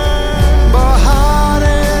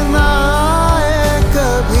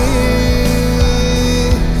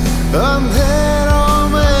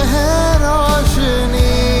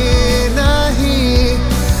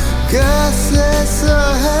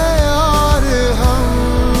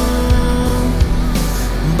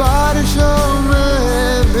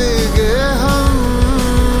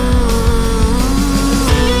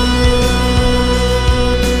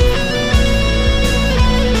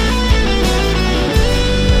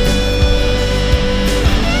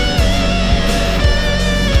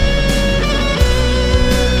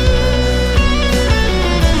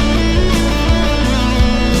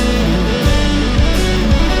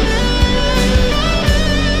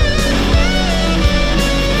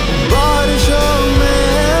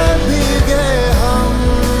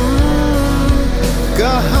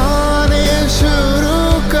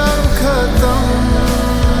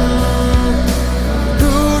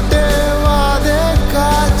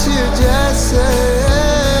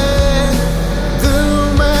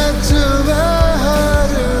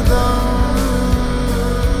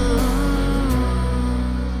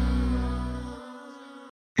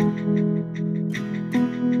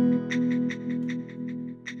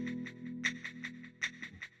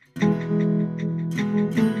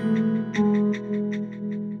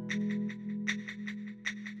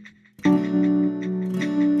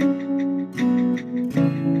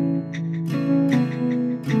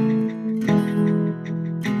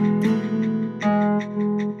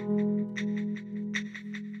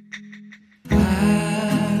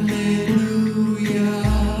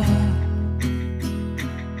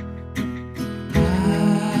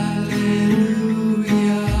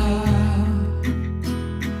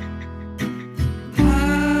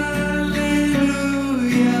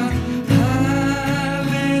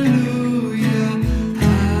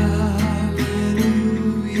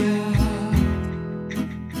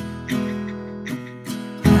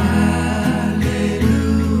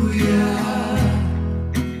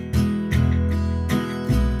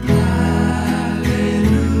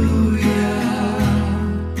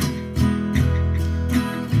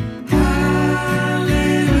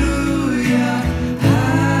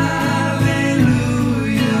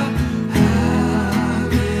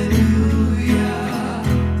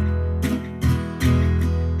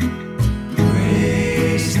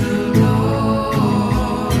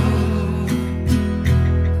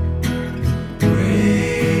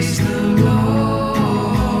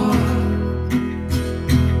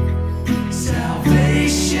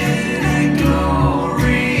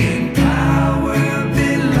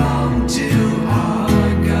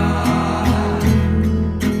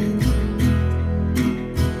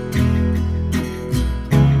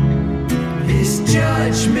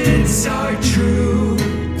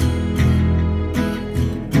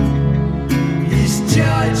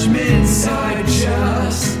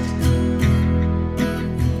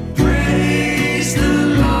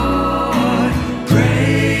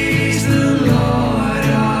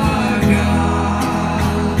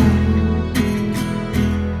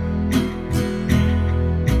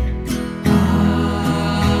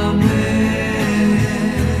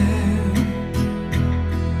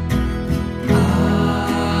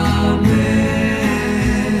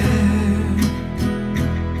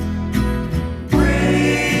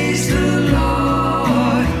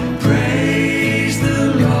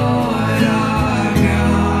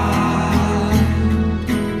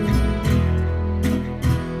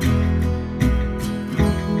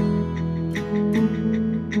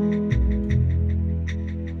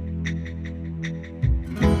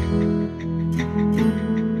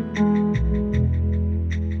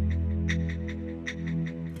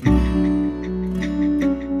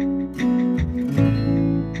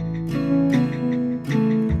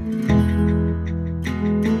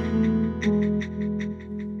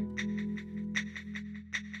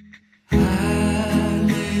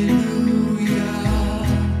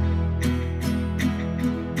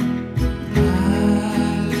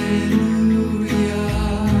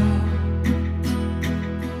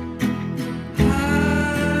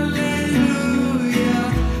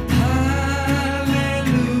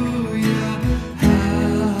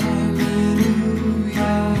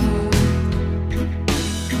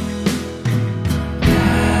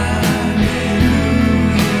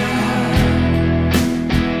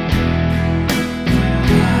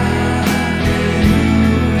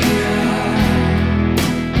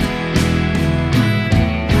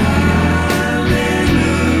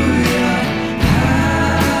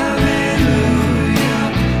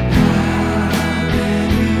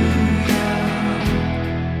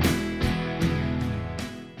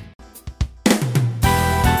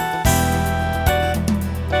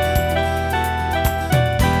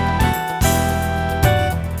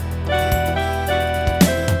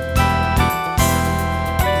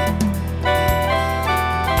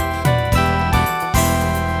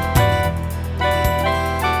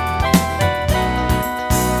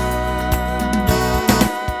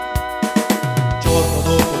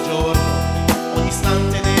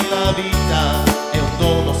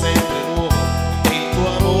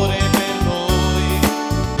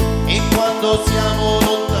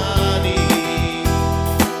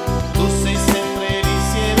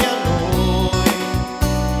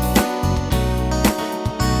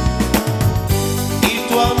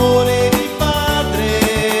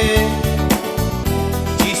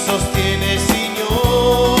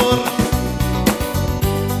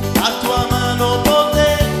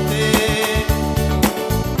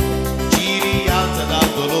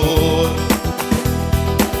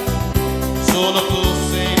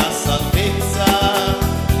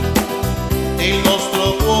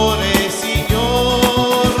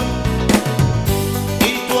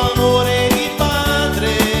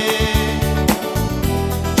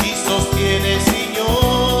sostiene,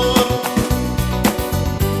 Signor,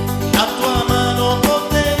 la tua mano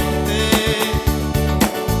potente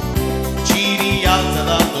ci rialza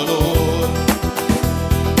dal dolore.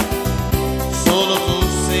 Solo tu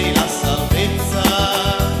sei la salvezza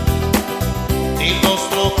del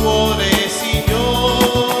nostro cuore, Signor.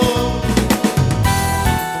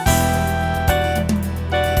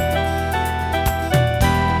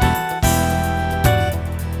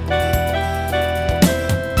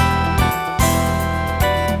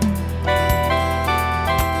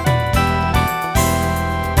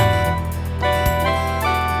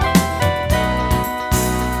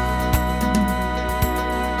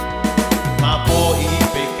 Ma poi il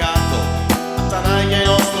peccato attanaglia il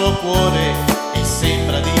nostro cuore e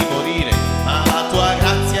sembra di morire, ma la tua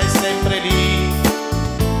grazia è sempre lì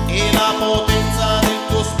e la potenza del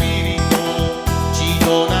tuo spirito ci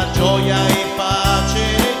dona gioia e pace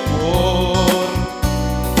nel cuore.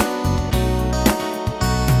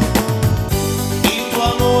 Il tuo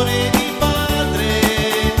amore di Padre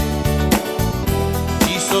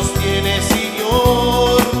ci sostiene,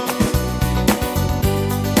 Signor,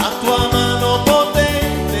 la tua mano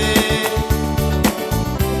potente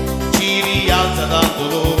ci rialza dal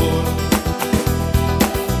dolore.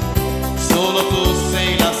 Solo tu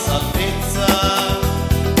sei la salvezza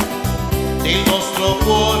del nostro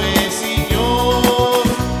cuore, Signor.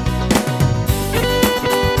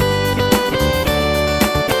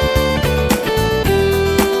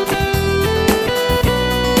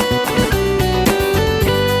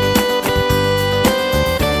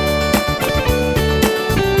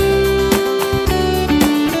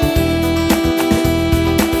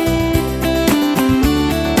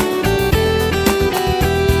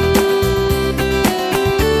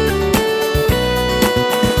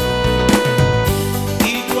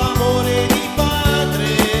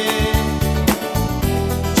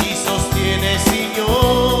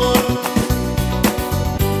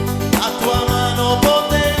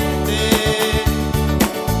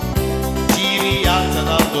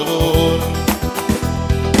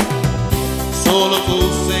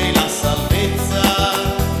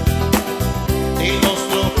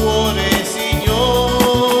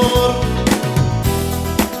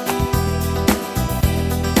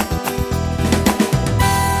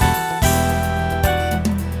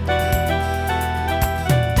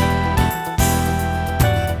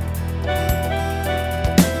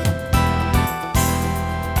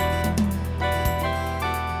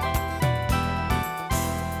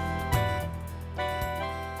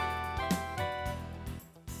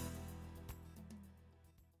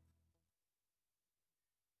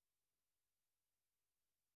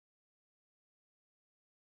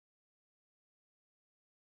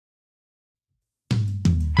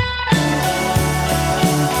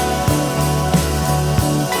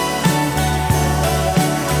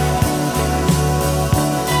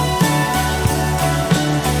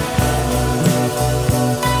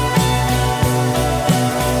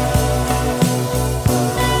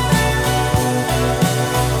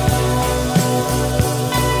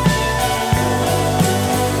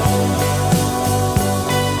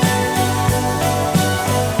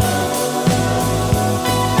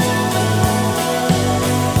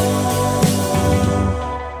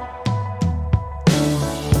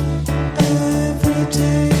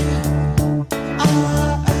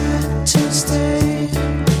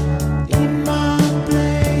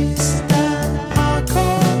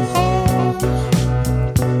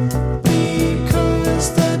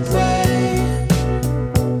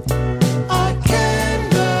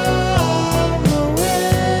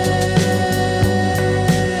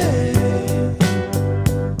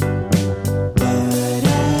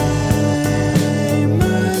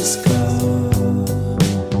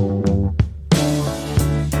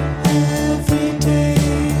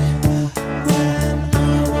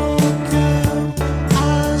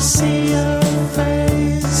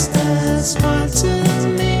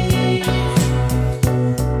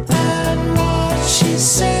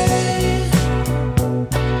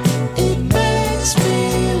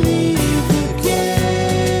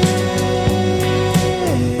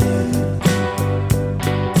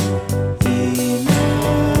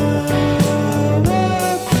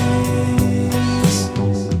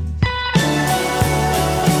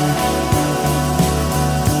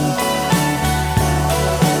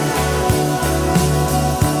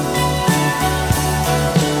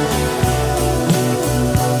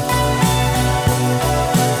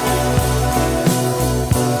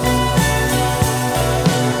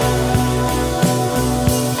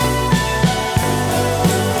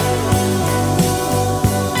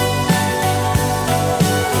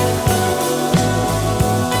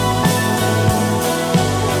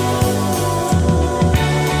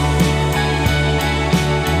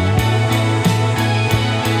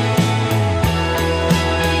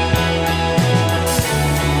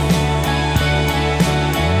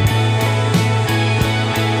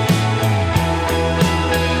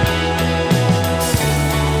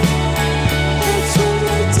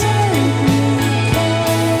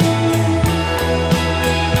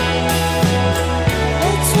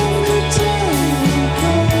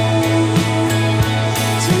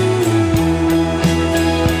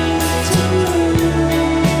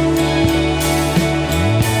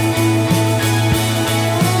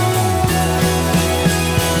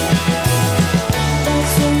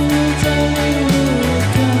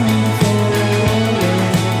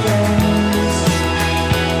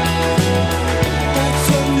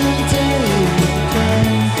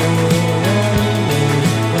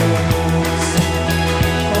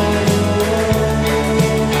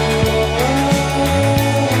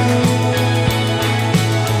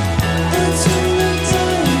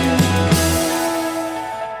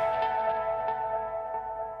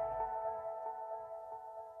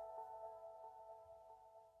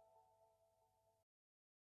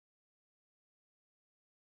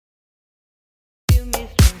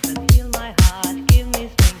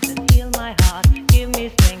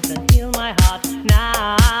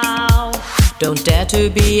 don't dare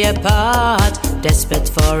to be apart. Desperate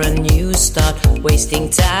for a new start, wasting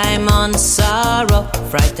time on sorrow,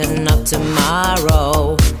 frightened of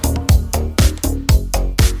tomorrow.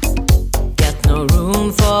 Got no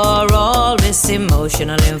room for all this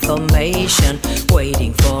emotional information,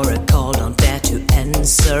 waiting for a call, don't dare to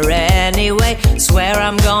answer anyway. Swear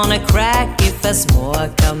I'm gonna crack if there's more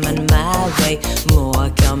coming my way,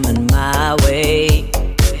 more coming my way.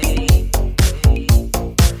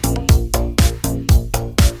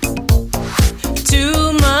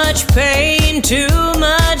 Too much pain, too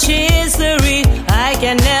much history, I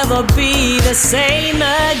can never be the same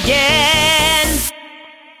again.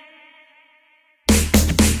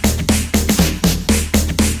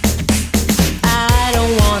 I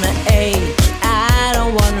don't wanna age, I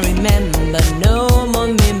don't wanna remember no more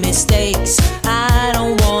mistakes. I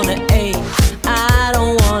don't wanna age, I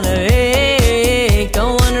don't wanna ache,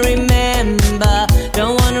 don't wanna remember,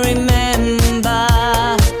 don't wanna remember.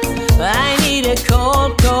 I need a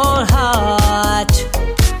cold, cold heart.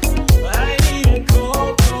 I need a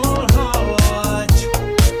cold, cold heart.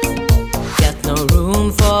 Got no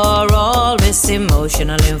room for all this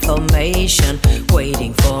emotional information,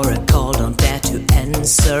 waiting for a call, don't dare to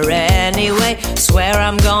answer anyway. Swear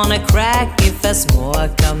I'm gonna crack if there's more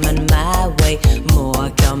coming my way, more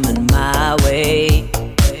coming my way.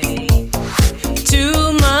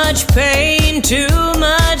 Too much pain, too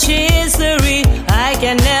much history, I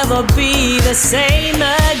can never be the same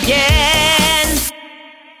again.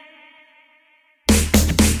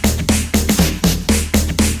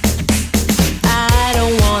 I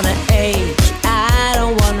don't wanna age, I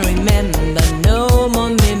don't wanna remember no more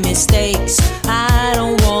mistakes. I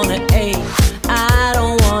don't wanna age, I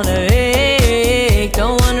don't wanna ache,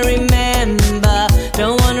 don't wanna remember,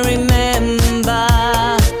 don't wanna remember.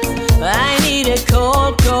 I need a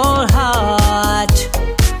cold, cold heart.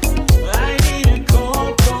 I need a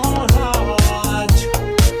cold, cold heart.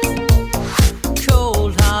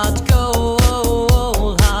 Cold heart,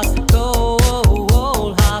 cold heart,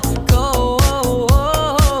 cold heart, cold.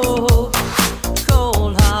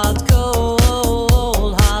 Cold heart,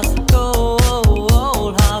 cold heart,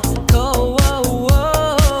 cold heart, cold.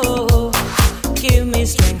 Give me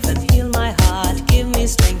strength and heal my heart. Give me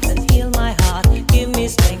strength and heal my heart. Give me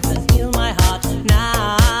strength and heal my heart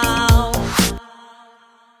now.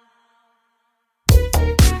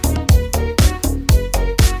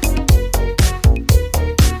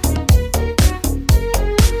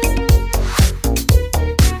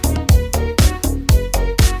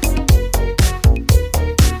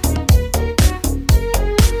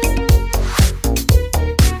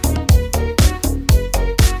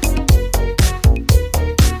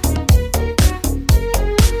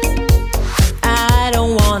 I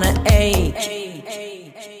don't wanna age.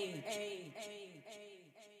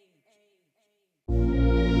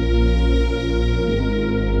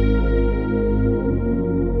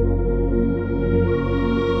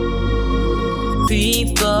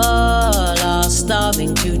 People are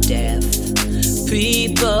starving to death.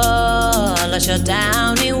 People are shut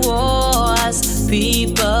down in wars.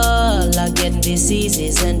 People are getting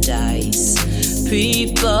diseases and dies.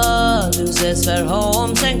 People loses their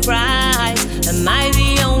homes and cries. Am I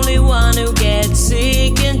the only one who gets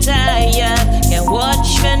sick and tired? Can't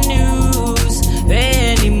watch the news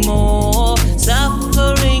anymore.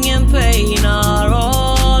 Suffering and pain are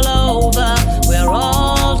all over. We're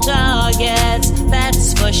all targets,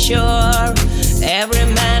 that's for sure. Every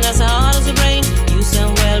man has a heart as a brain. Use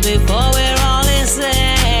them well before we're all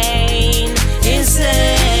insane.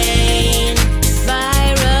 Insane.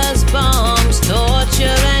 Virus, bombs,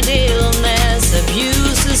 torture and illness,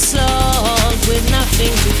 abuse, assault with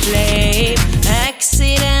nothing to blame.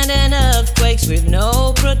 Accident and earthquakes with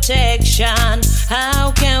no protection.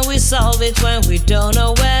 How can we solve it when we don't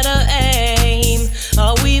know where to aim?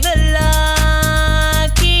 Are we the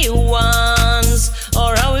lucky ones,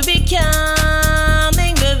 or are we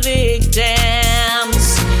becoming the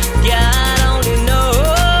victims? God only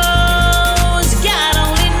knows, God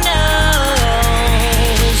only knows.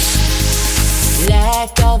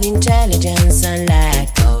 Lack of intelligence and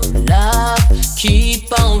lack of love,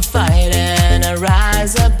 keep on fighting and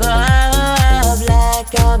rise above.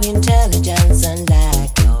 Lack of intelligence and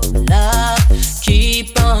lack of love,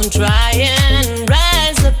 keep on trying and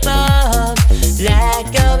rise above.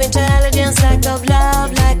 Lack of intelligence, lack of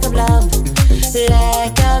love, lack of love.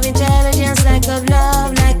 Lack of intelligence, lack of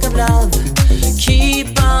love, lack of love.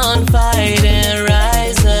 Keep on fighting,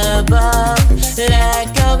 rise above.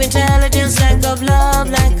 Lack of intelligence, lack of love,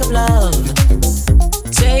 lack of love.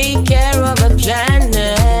 Take care of the planet.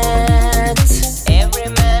 Every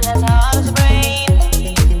man has heart as a brain.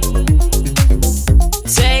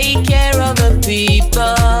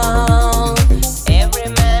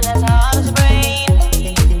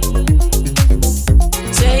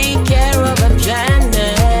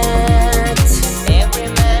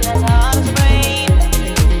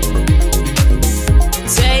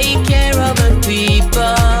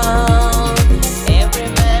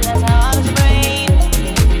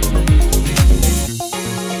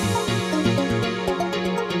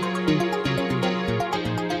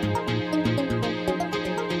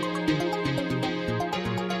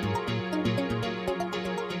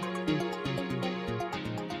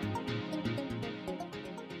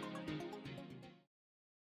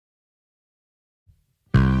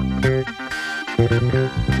 If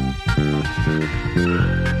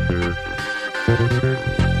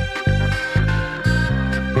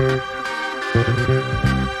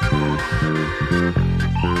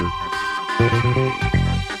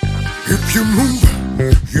you move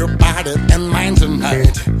your body and mind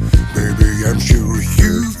tonight, baby, I'm sure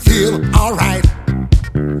you feel alright.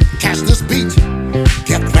 Catch this beat,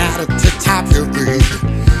 get ready to tap your feet,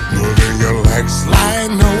 moving your legs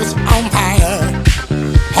like nose on fire.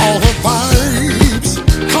 All the vibes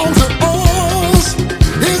come to us.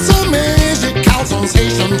 It's a magical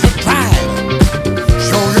sensation to try.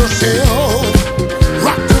 Show yourself,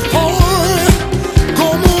 rock the floor.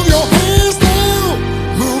 Go move your hands now,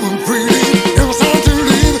 moving freely. It's time to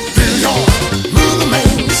leave. Feel your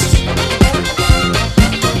movements.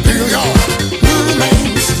 Feel your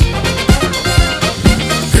movements.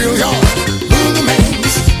 Feel your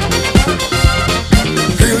movements.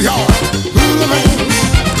 Feel your movements.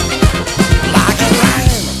 Like a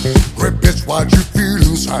lion, grip is what you feel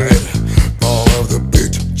inside. Follow the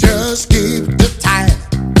beat, just keep the time.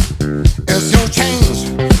 It's your change,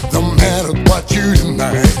 no matter what you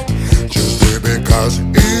deny. Just do it because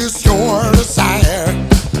it's your desire.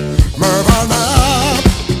 Moving up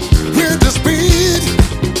with the speed.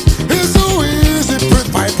 It's so easy, put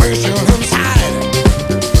vibration inside.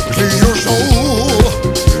 Clear your soul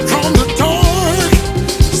from the dark.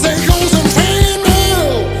 Stay concentrated now.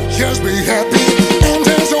 Just be happy and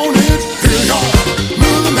dance on it. Feel your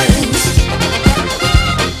movements.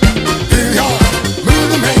 Feel your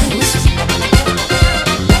movements.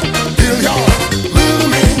 Feel your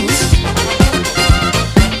movements.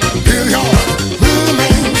 Feel your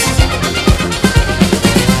movements.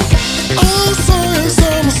 Also,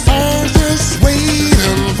 some stars just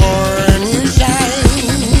waiting for a new shine.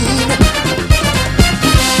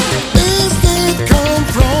 Is that come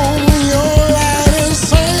from your light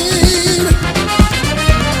inside?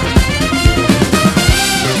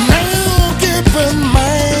 Now keep in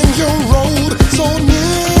mind your road, so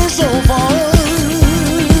near, so far.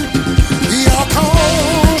 Your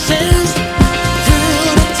conscience,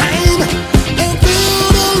 feel the time, and feel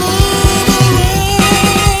the love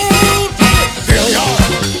around. Feel your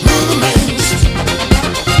movements.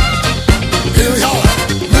 Feel your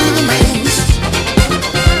movements.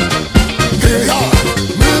 Feel your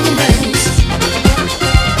movements.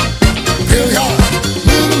 Feel your movements.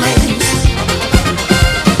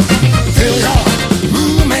 Feel your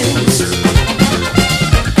movements.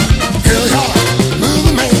 Feel your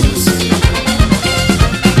movements.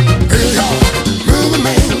 Feel your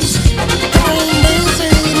movements. Come on,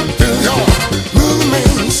 Monsoon. Feel your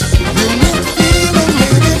movements. You need to feel it,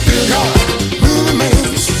 maybe. Feel your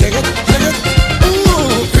movements. Shake it, shake it. Ooh,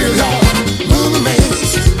 feel your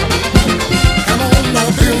movements. Come on now,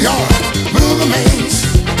 feel your movements.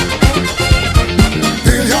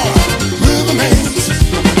 Feel your movements.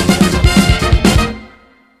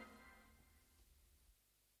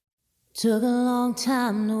 Took a long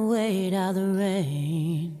time to wait out the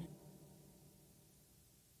rain.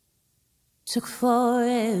 Took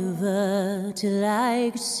forever till I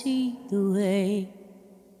could see the way.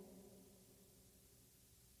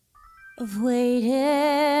 I've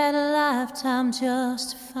waited a lifetime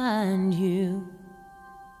just to find you.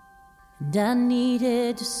 And I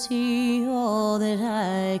needed to see all that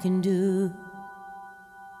I can do.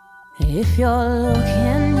 If you're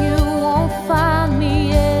looking, you won't find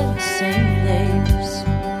me in the same place.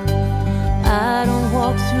 I don't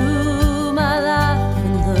walk through my life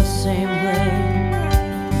in the same way.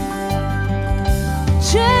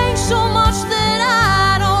 Changed so much that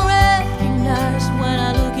I don't recognize when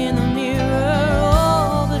I look in the mirror.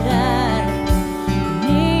 Oh, but I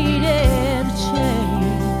needed a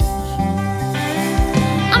change.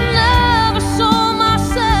 I never saw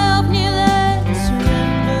myself nearly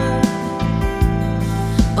surrender,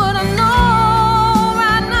 but I know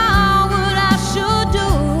right now what I should do.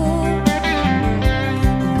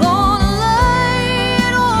 I'm gonna lay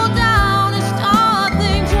it all down and start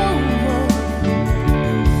things over.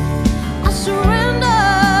 I surrender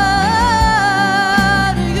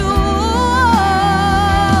to you.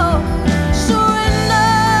 Surrender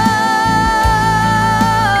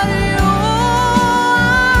to you.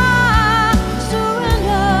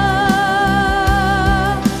 Surrender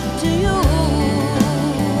to you.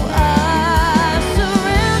 I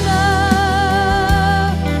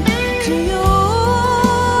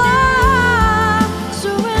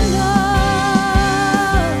surrender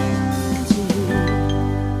to you.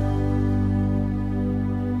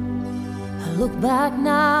 I look back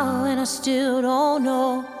now and I still don't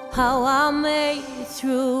know how I made it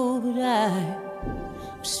through, but I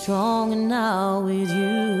stronger now with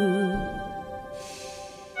you.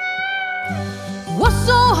 Was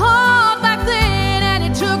so hard back then, and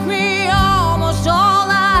it took me almost all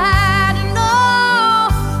I had to know.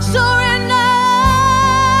 Surrender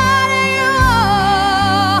to you,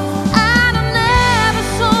 and I never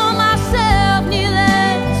saw myself near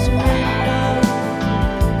that surrender.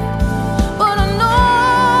 But I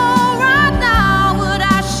know right now what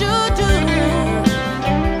I should do.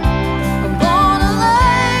 I'm gonna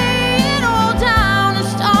lay it all down and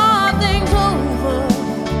start things over,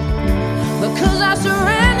 because I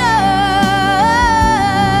surrender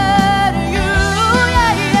to you,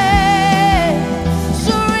 yeah, yeah.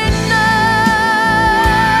 Surrender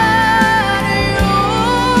to you.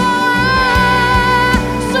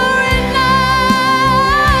 Surrender to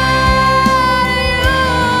you.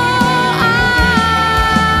 I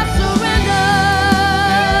surrender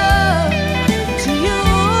to you.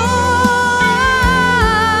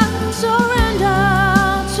 Surrender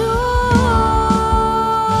to you.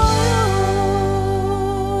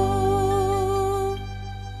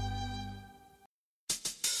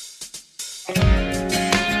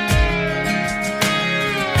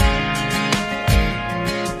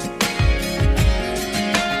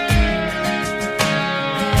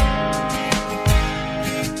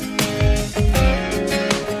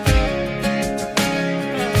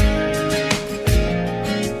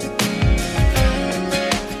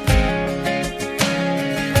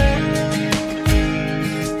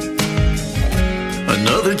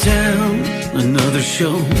 Another town, another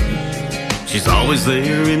show. She's always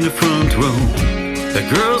there in the front row. The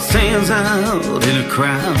girl stands out in a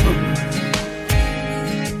crowd,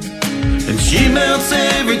 and she melts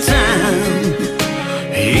every time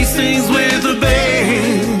he sings with a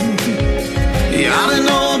band. You ought to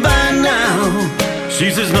know by now,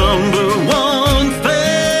 she's his number one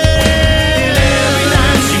fan. Every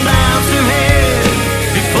night she bows her head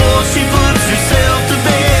before she puts herself to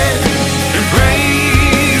bed, and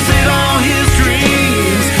prays that all his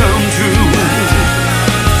dreams come true.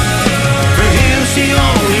 For him she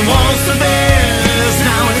only wants the best.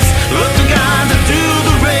 Now it's up to God to do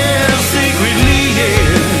the rest. Secretly, yeah,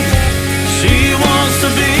 she wants to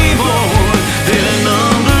be more than a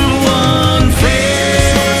number one fan.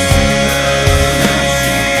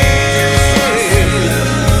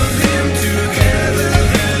 Love him together,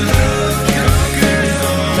 then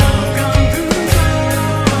love conquers all.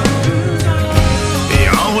 He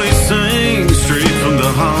always sings straight from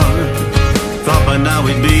the heart. Thought by now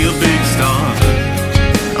he'd be a big star,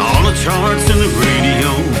 on the charts and the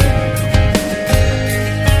radio.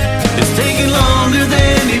 It's taking longer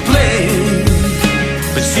than he planned,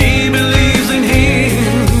 but she believes in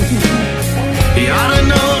him. He ought to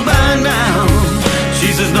know by now,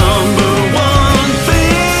 she's his number one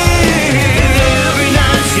fan. Every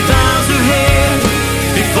night she bows her head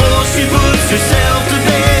before she puts herself to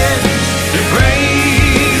bed, and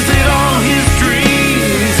prays that all his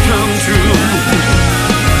dreams come true.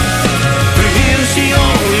 For him she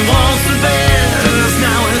only wants the best.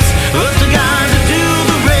 Now it's up to God to do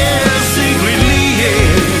the rest. Secretly,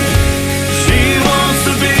 yeah, she wants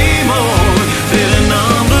to be more than a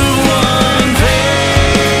number one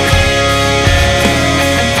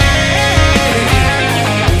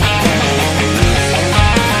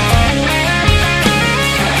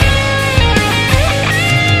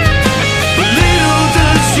But little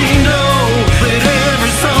does she know that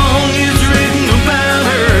every song is written about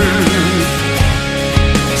her.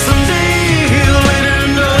 Someday he'll let her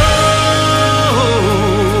know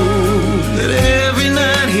that every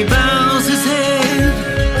night he bows his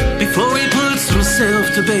head before he puts himself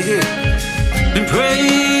to bed, and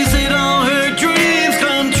prays that all her dreams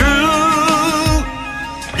come true.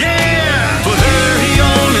 Yeah, for her he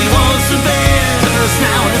only wants the best.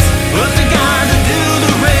 Now it's up to God to do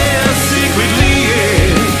the rest. Secretly,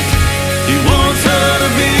 yeah, he wants her to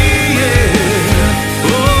be, yeah.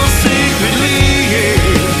 Oh, secretly, yeah,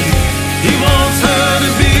 he wants her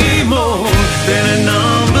to be more than a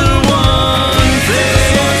number one fan.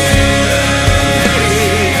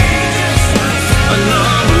 A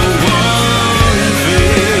number one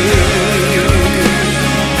fan.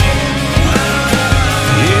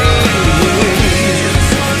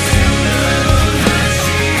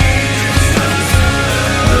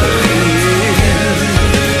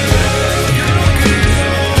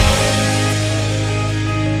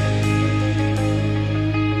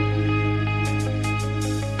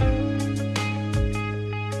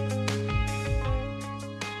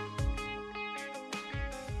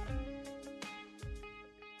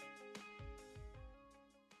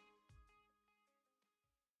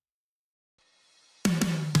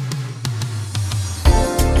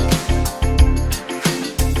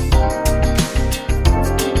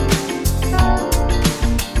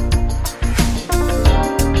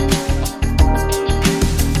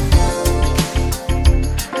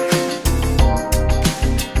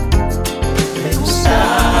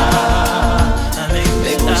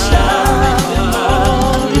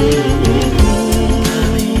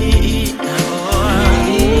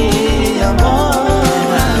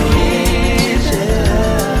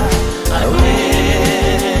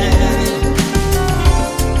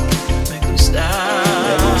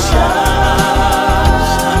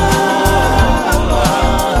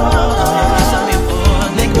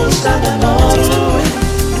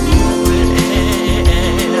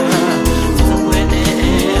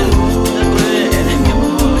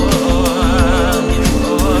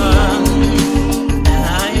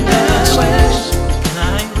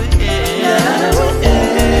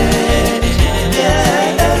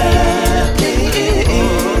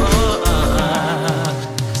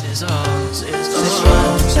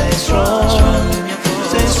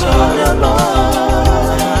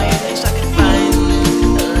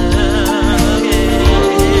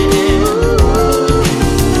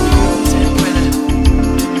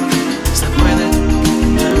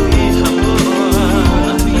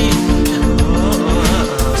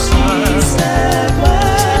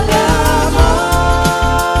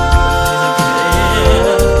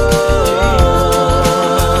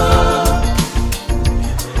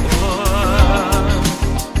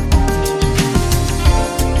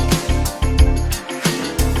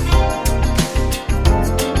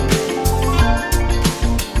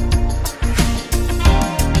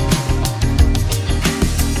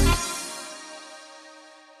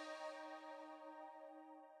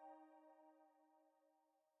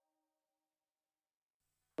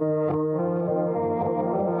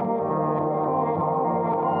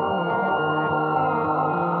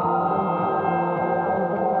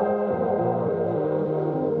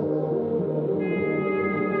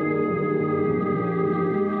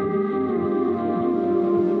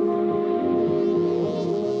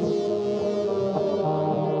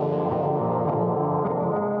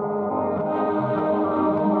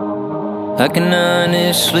 I can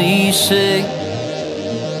honestly say,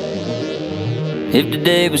 if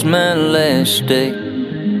today was my last day,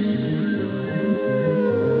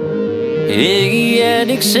 yeah, I'd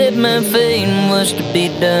accept my fate and was to be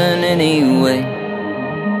done anyway.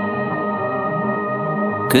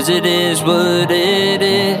 'Cause it is what it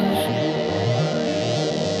is,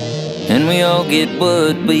 and we all get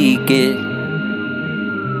what we get.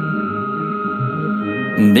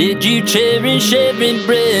 Did you cherish every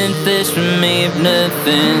breath that's for me if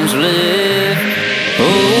nothing's left?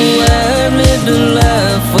 Oh, I lived a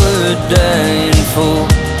life worth dying for.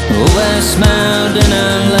 Oh, I smiled and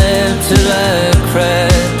I laughed till I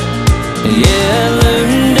cried. Yeah, I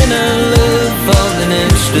learned and I loved, falling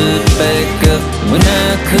and stood back up. When I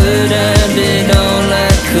could, I did all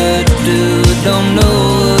I could do. Don't know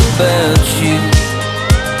about you,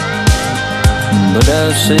 but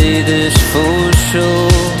I'll say this for sure.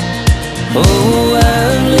 Oh,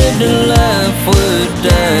 I've lived a life worth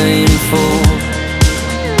dying for.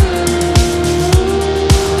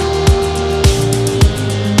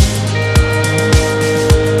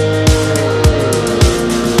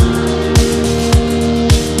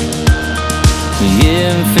 Yeah,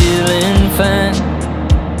 I'm feeling fine.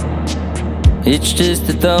 It's just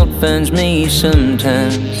the thought finds me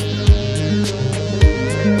sometimes.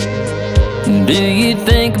 Do you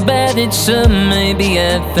think about it some? Maybe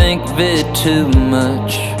I think of it too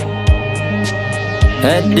much.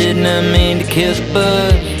 I did not mean to kill the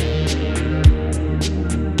buzz.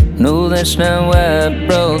 No, that's not why I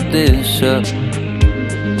brought this up.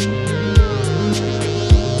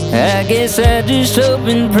 I guess I just hope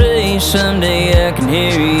and pray someday I can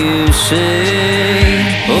hear you say,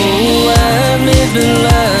 oh, I lived a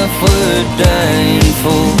life worth dying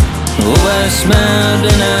for. Oh, I smiled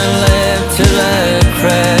and I laughed till I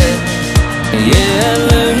cried. Yeah, I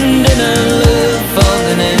learned and I loved,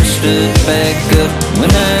 falling and stood back up.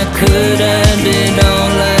 When I could, I did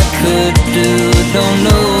all I could do. Don't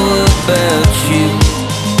know about you,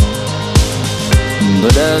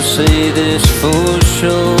 but I'll say this for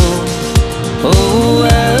sure. Oh,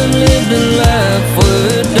 I've lived a life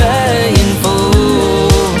worth dying for.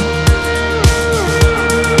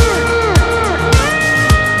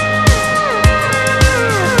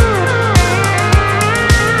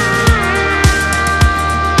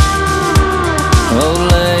 All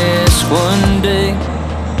I ask one day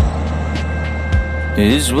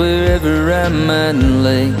is wherever I might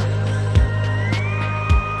lay.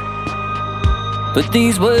 But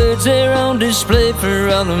these words, they're on display for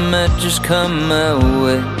all that might just come my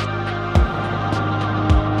way.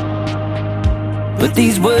 But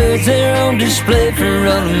these words, they're on display for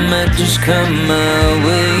all that might just come my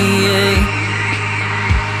way.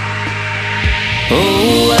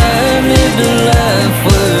 Oh, I've lived a life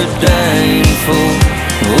worth dying for.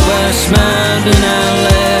 Oh, I smiled and I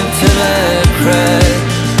laughed till I cried.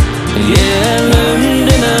 Yeah, I learned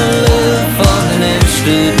and I loved, falling and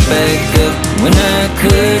stood back up. When I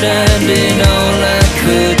could, I did all I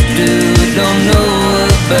could do. Don't know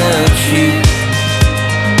about you,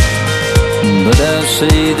 but I'll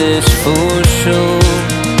say this for sure.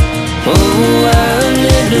 Oh, I've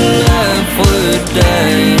lived a life worth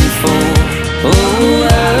dying for. Oh,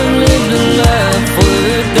 I've lived a life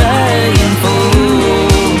worth dying for.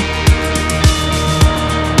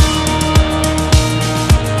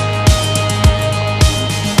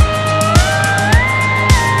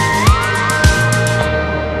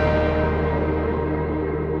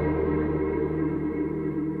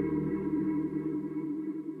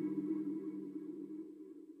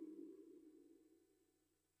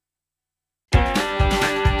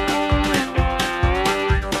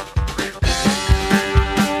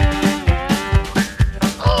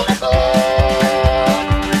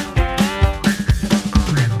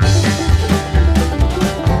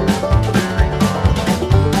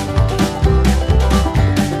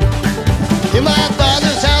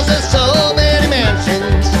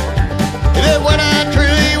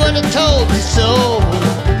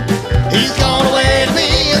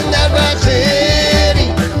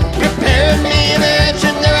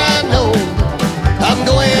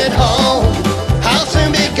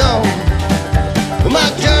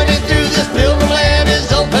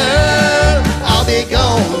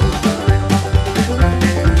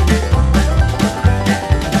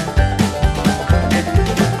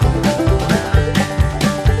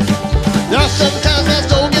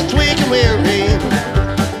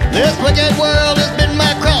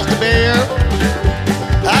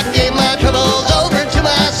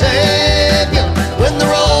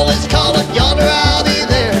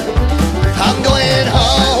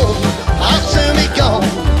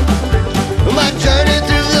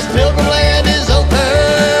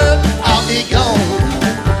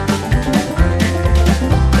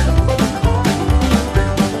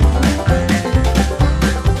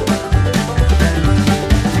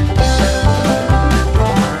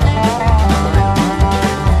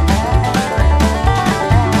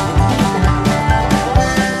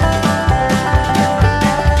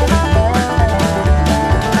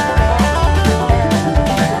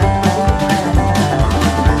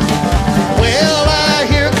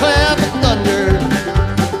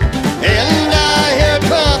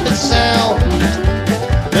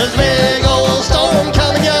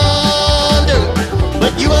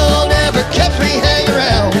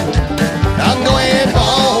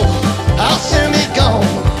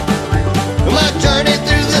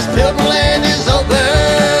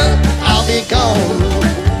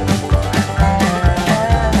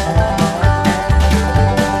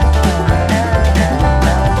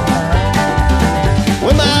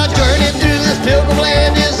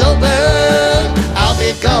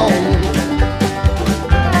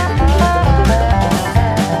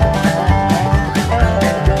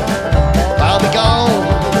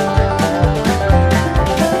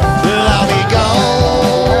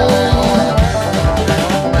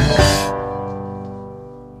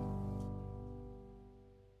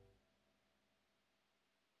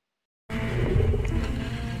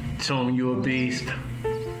 Tone, you a beast.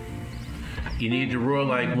 You need to roar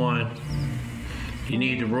like one. You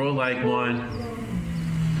need to roar like one.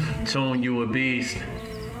 Tone, you a beast.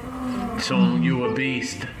 Tone, you a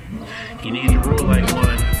beast. You need to roar like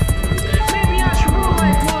one. Maybe I should roar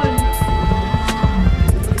like one.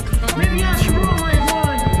 Maybe I should roar like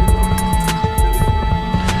one.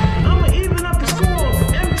 I'ma even up the score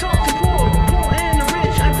and talk to poor and the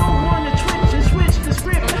rich. I don't want to twitch and switch the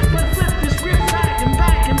script, but flip the script back and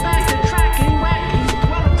back and back. The track ain't wacky,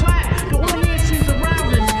 well clap. The audience is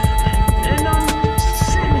arousing, and I'm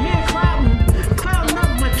sitting here clouding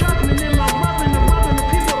up my judgment and my rubbing the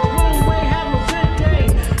people the wrong way. Have a good day.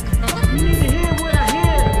 You need to hear what I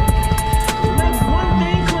hear. Let one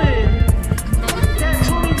thing clear, that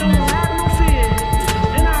Tony don't have no fear,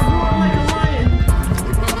 and I roar like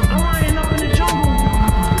a lion up in the jungle,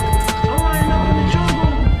 a lion up in the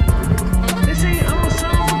jungle. They say I'm a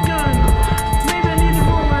son of a gun, maybe I need to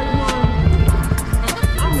roar like one.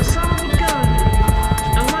 I'm a son of a gun,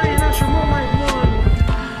 a lion, I should roar like one.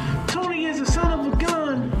 Tony is a son of a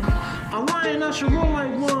gun, a lion, I should roar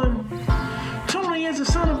like one. Tony is a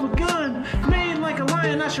son of a gun, made like a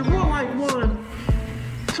lion, I should roar like one.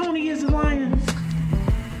 Tony is a lion.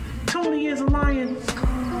 Tony is a lion.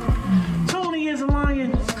 Tony is a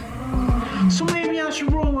lion. So maybe I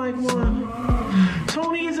should roar like one.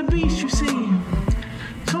 Tony is a beast, you see.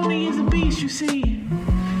 Tony is a beast, you see.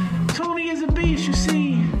 Tony is a beast, you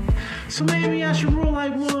see. So maybe I should roar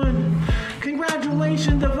like one.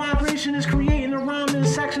 Congratulations, the vibration is creating around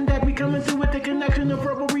this section that be coming through with the connection of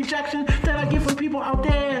verbal rejection that I get from people out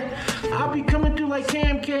there. I'll be coming through like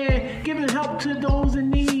Cam Care, giving help to those in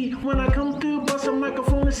need. When I come through, bust a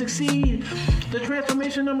microphone and succeed. The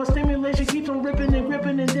transformation of my stimulation keeps on ripping and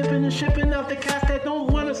gripping and dipping and shipping out the cats that don't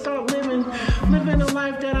want to start living the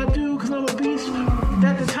life that I do, cause I'm a beast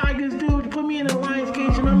that the tigers do. To put me in a lion's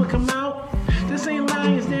cage and I'ma come out. This ain't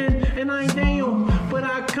Lions Den, and I ain't Daniel, but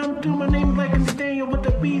I come through, my name like I'm Daniel, with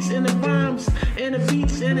the beats and the rhymes and the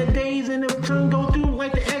beats and the days and the sun go through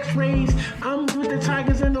like the x-rays. I'm with the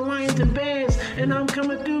tigers and the lions and bears, and I'm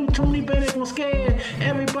coming through, Tony Bennett won't scare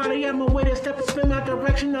everybody at my way to step up in my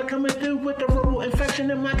direction. I'm coming through with the verbal infection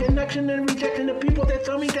and my connection and rejecting the people that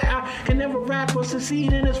tell me that I can never rap or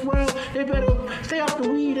succeed in this world. They better stay off the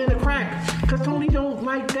weed and the crack, cause Tony don't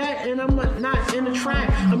like that, and I'm not in the track.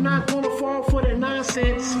 I'm not gonna fall for the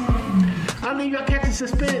nonsense. I leave y'all catching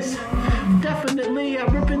suspense. Definitely, I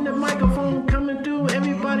rip in the microphone, coming through.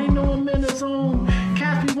 Everybody know I'm in the zone.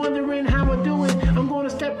 Cats be wondering how I do it. I'm gonna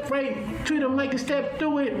step right to the mic and step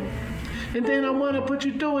through it, and then I wanna put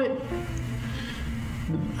you through it.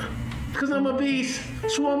 Cause I'm a beast,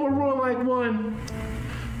 so I'ma roar like one.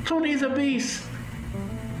 Tony's a beast,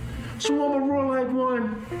 so I'ma roar like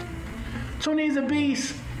one. Tony's a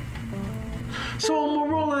beast, so I'ma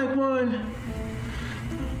roar like one.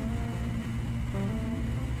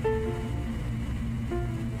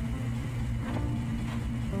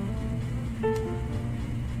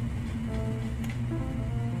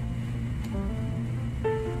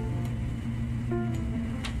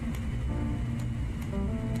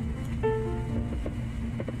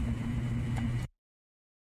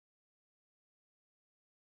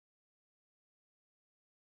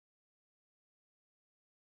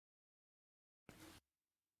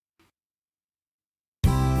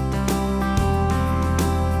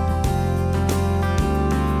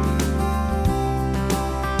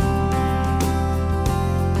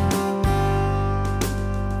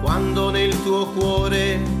 Nel tuo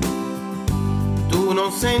cuore tu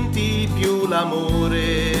non senti più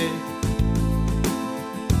l'amore,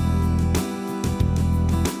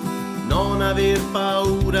 non aver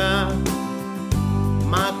paura,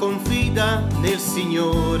 ma confida nel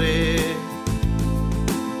Signore.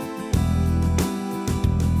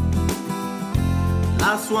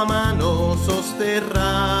 La sua mano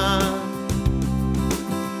sosterrà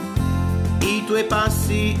i tuoi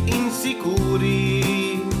passi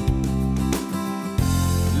insicuri.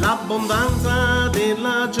 L'abbondanza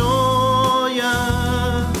della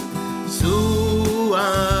gioia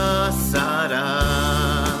sua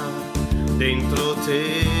sarà dentro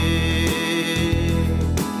te.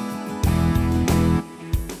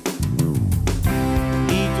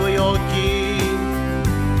 I tuoi occhi,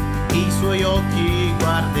 i suoi occhi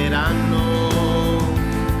guarderanno.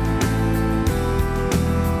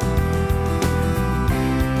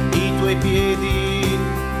 I tuoi piedi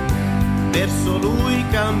verso lui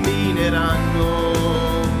cammineranno.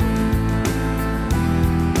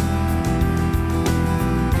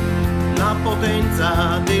 La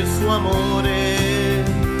potenza del suo amore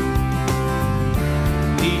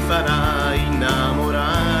ti farà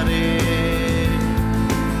innamorare.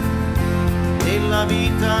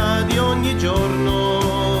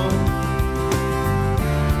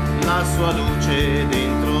 sua luce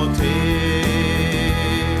dentro te.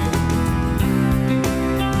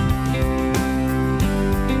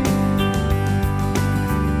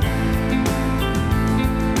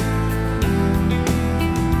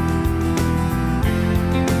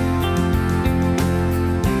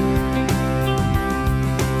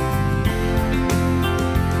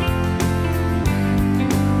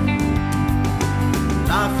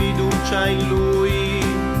 In lui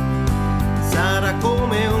sarà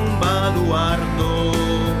come un baluardo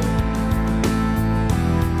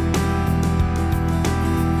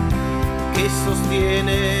che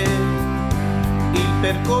sostiene il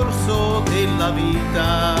percorso della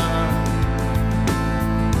vita.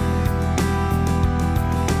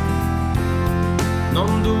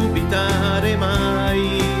 Non dubitare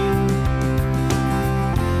mai,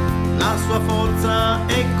 la sua forza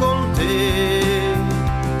è con te.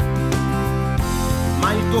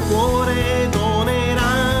 Ma il tuo cuore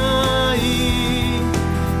donerai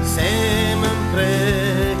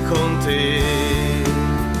sempre con te,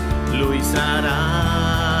 lui sarà.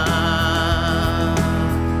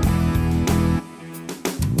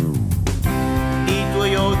 I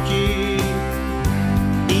tuoi occhi,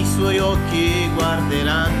 i suoi occhi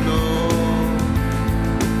guarderanno,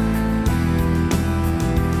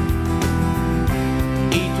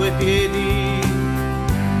 i tuoi piedi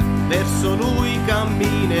verso lui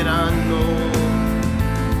cammineranno.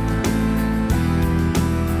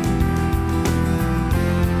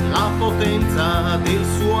 La potenza del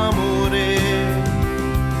suo amore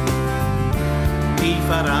ti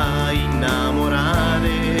farà innamorare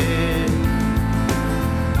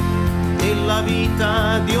della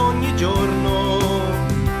vita di ogni giorno,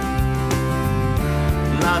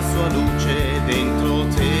 la sua luce dentro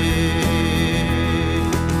te.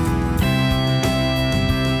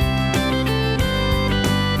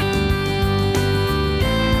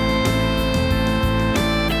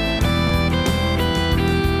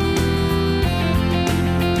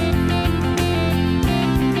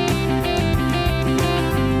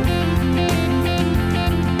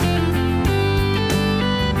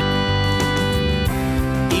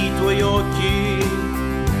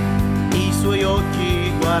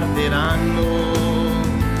 Guarderanno,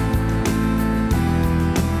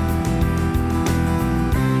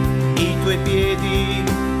 i tuoi piedi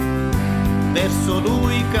verso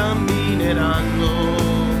lui cammineranno.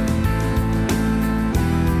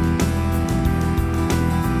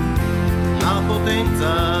 La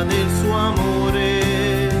potenza del suo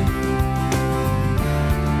amore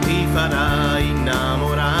ti farà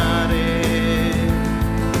innamorare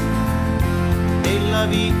della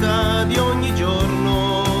vita di ogni giorno,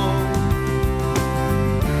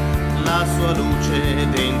 la sua luce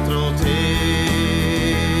dentro te.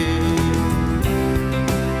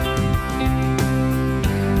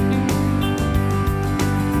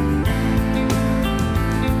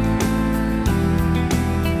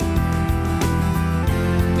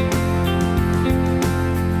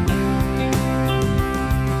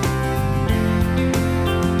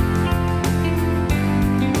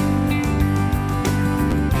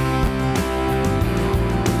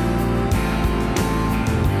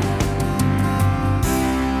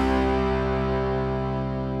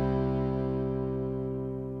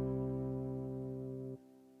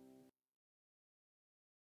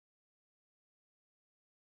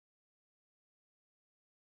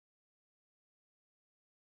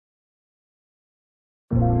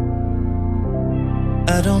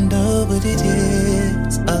 I don't know what it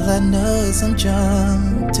is. All I know is I'm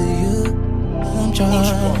drawn to you. I'm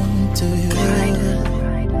drawn to you.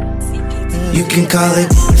 You can call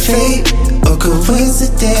it fate or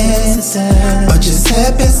coincidence or just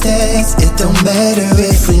happenstance. It don't matter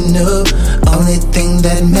if we know. Only thing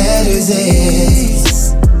that matters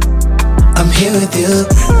is I'm here with you.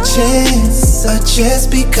 Chance or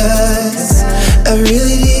just because I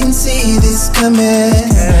really didn't see this coming.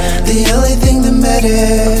 The only thing that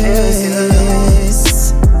matters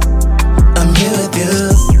is I'm here with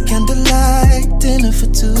you. Candlelight dinner for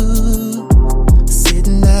two,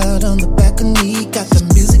 sitting out on the balcony. Got the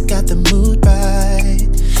music, got the mood right.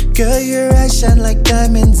 Girl, your eyes shine like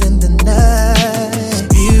diamonds in the night.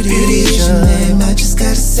 Beauty is your name, I just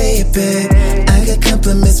gotta say it, babe. I got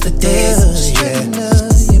compliments for days. Yeah.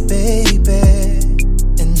 You, baby,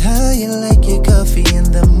 and how you like your coffee in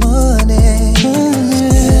the morning.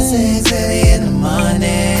 It's early in the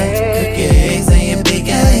morning. Cook your eggs on your big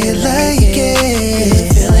how you like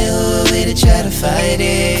it. Feeling who are we to try to fight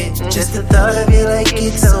it? Just the thought of you like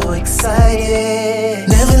it's so exciting.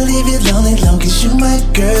 Never leave you lonely long as you my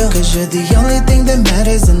girl, cause you're the only thing that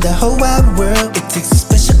matters in the whole wide world. It takes a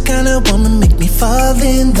special kind kind of woman make me fall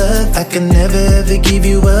in love. I can never ever give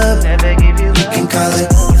you up. You can call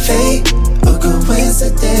it fate or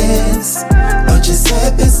coincidence or just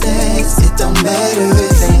happenstance. It don't matter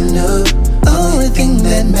if ain't no. Only thing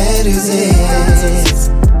that matters is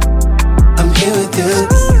I'm here with you.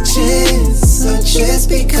 Chance or just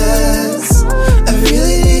because I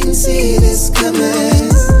really didn't see this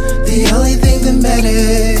coming. The only thing that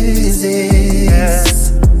matters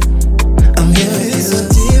is I'm here with you. So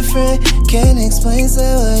different, can't explain so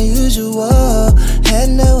unusual. Had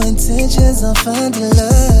no intentions on finding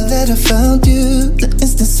love. That I found you, the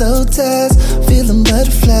instant soul ties, feeling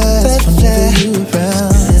butterflies whenever you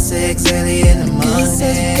around. It's 6 early in the morning.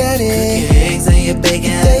 Cook your eggs and your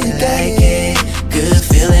bacon, how you like it. Good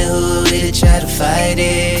feeling, who we to try to fight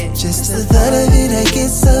it. Just the thought of it, I get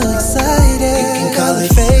so excited. You can call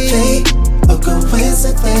it fate or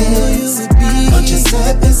coincidence or just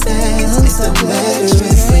happenstance. It don't matter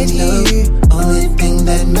if we know. Only thing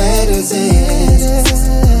that matters is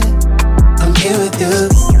I'm here with you.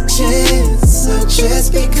 Chance or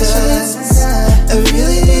just because I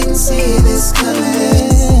really didn't see this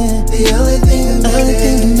coming. The only thing that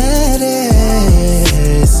matters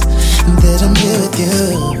that I'm here with you.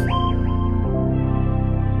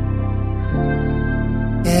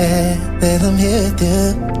 Yeah, that I'm here with you.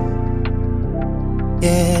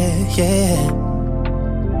 Yeah, yeah.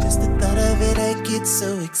 Just the thought of it, I get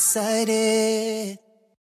so excited.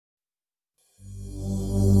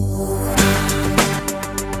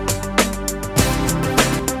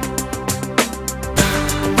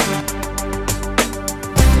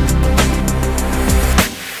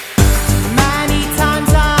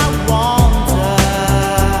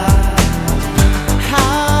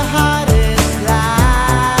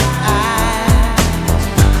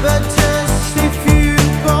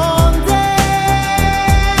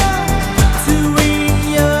 To win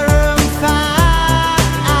your own fight.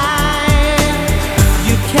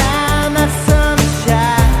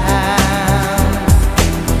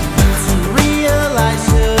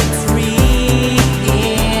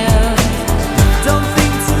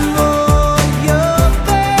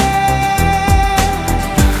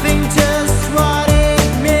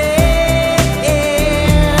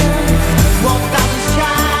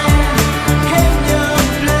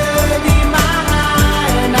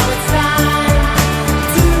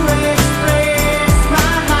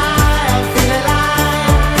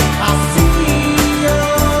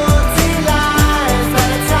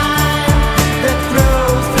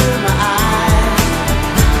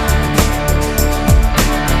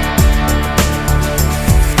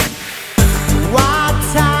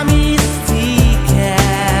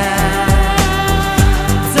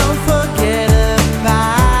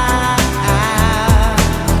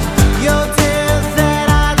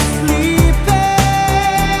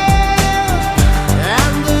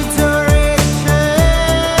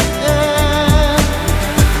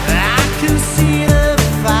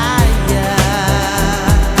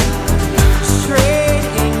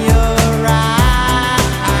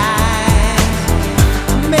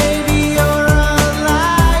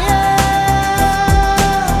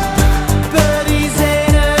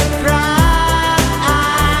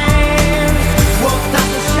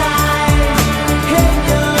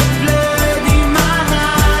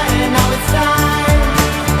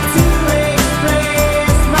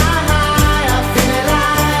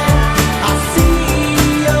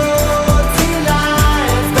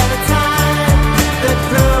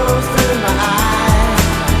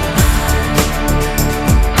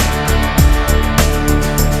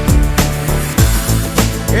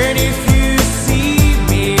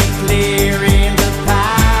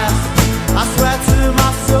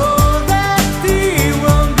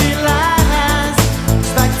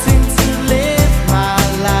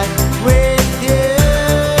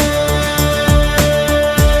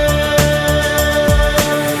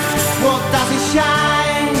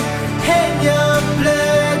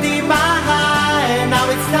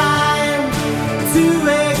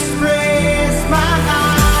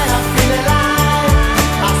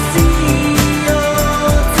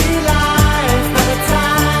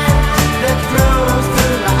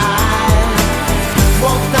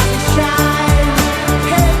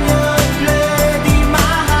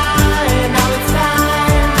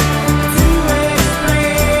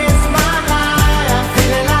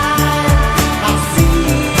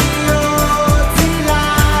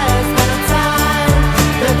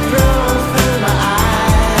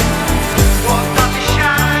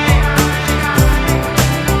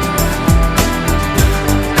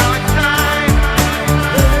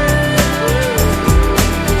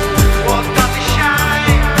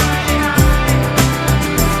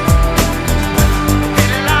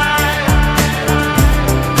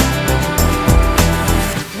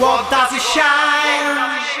 shine.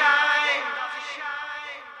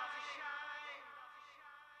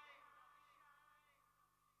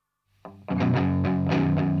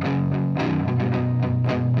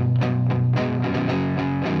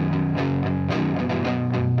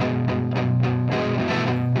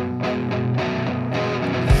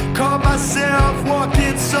 Caught myself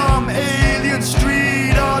walking some alien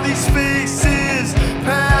street. All these faces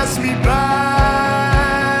pass me by.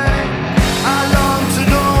 I long to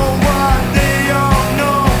know what they all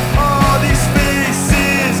know. All these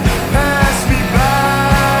faces pass me by.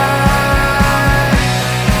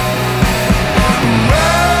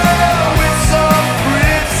 Oh, it's so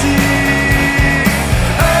pretty.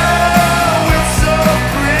 Oh, it's so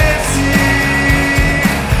pretty.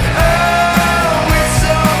 Oh, it's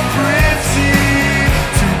so pretty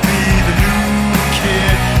to be the new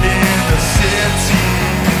kid in the city.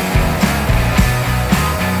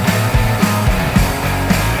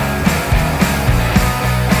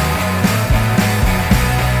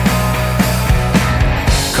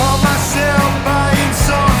 Caught myself buying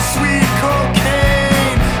some sweet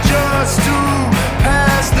cocaine just to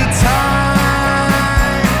pass the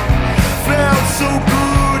time. Felt so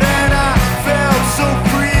good and I felt so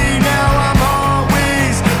free. Now I'm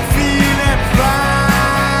always feeling fine.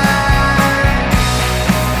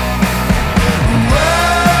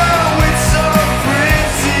 Oh, it's so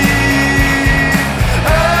pretty.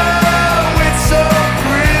 Oh, it's so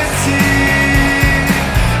pretty.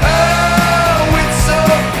 Oh, it's so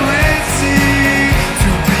pretty to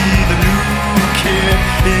be the new kid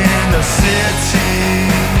in the city.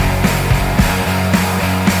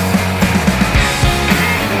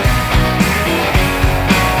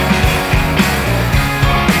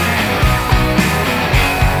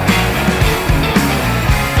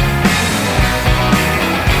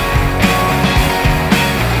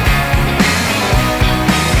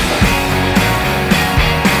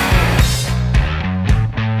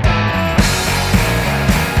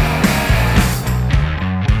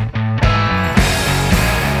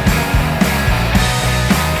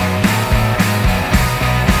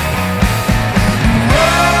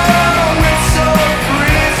 Oh, it's so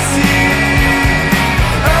pretty.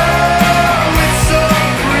 Oh, it's so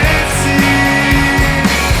pretty.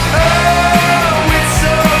 Oh, it's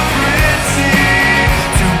so pretty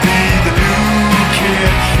to be the new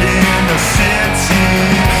kid in the city.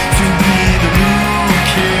 To be the new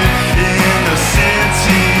kid in the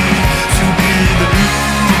city. To be the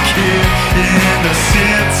new kid in the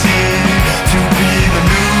city. To be the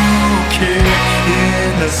new kid in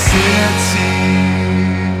the city.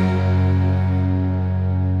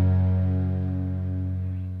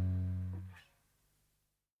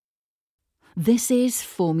 This is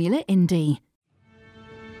Formula Indie.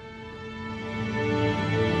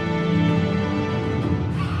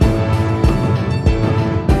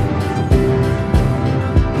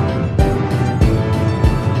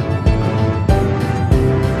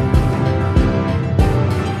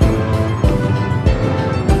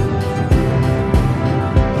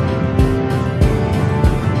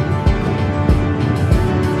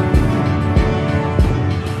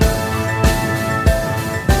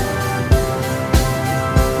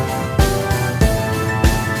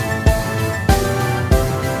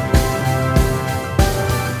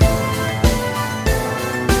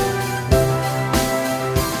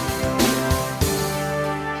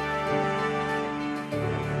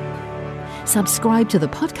 Subscribe to the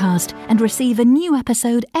podcast and receive a new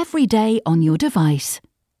episode every day on your device.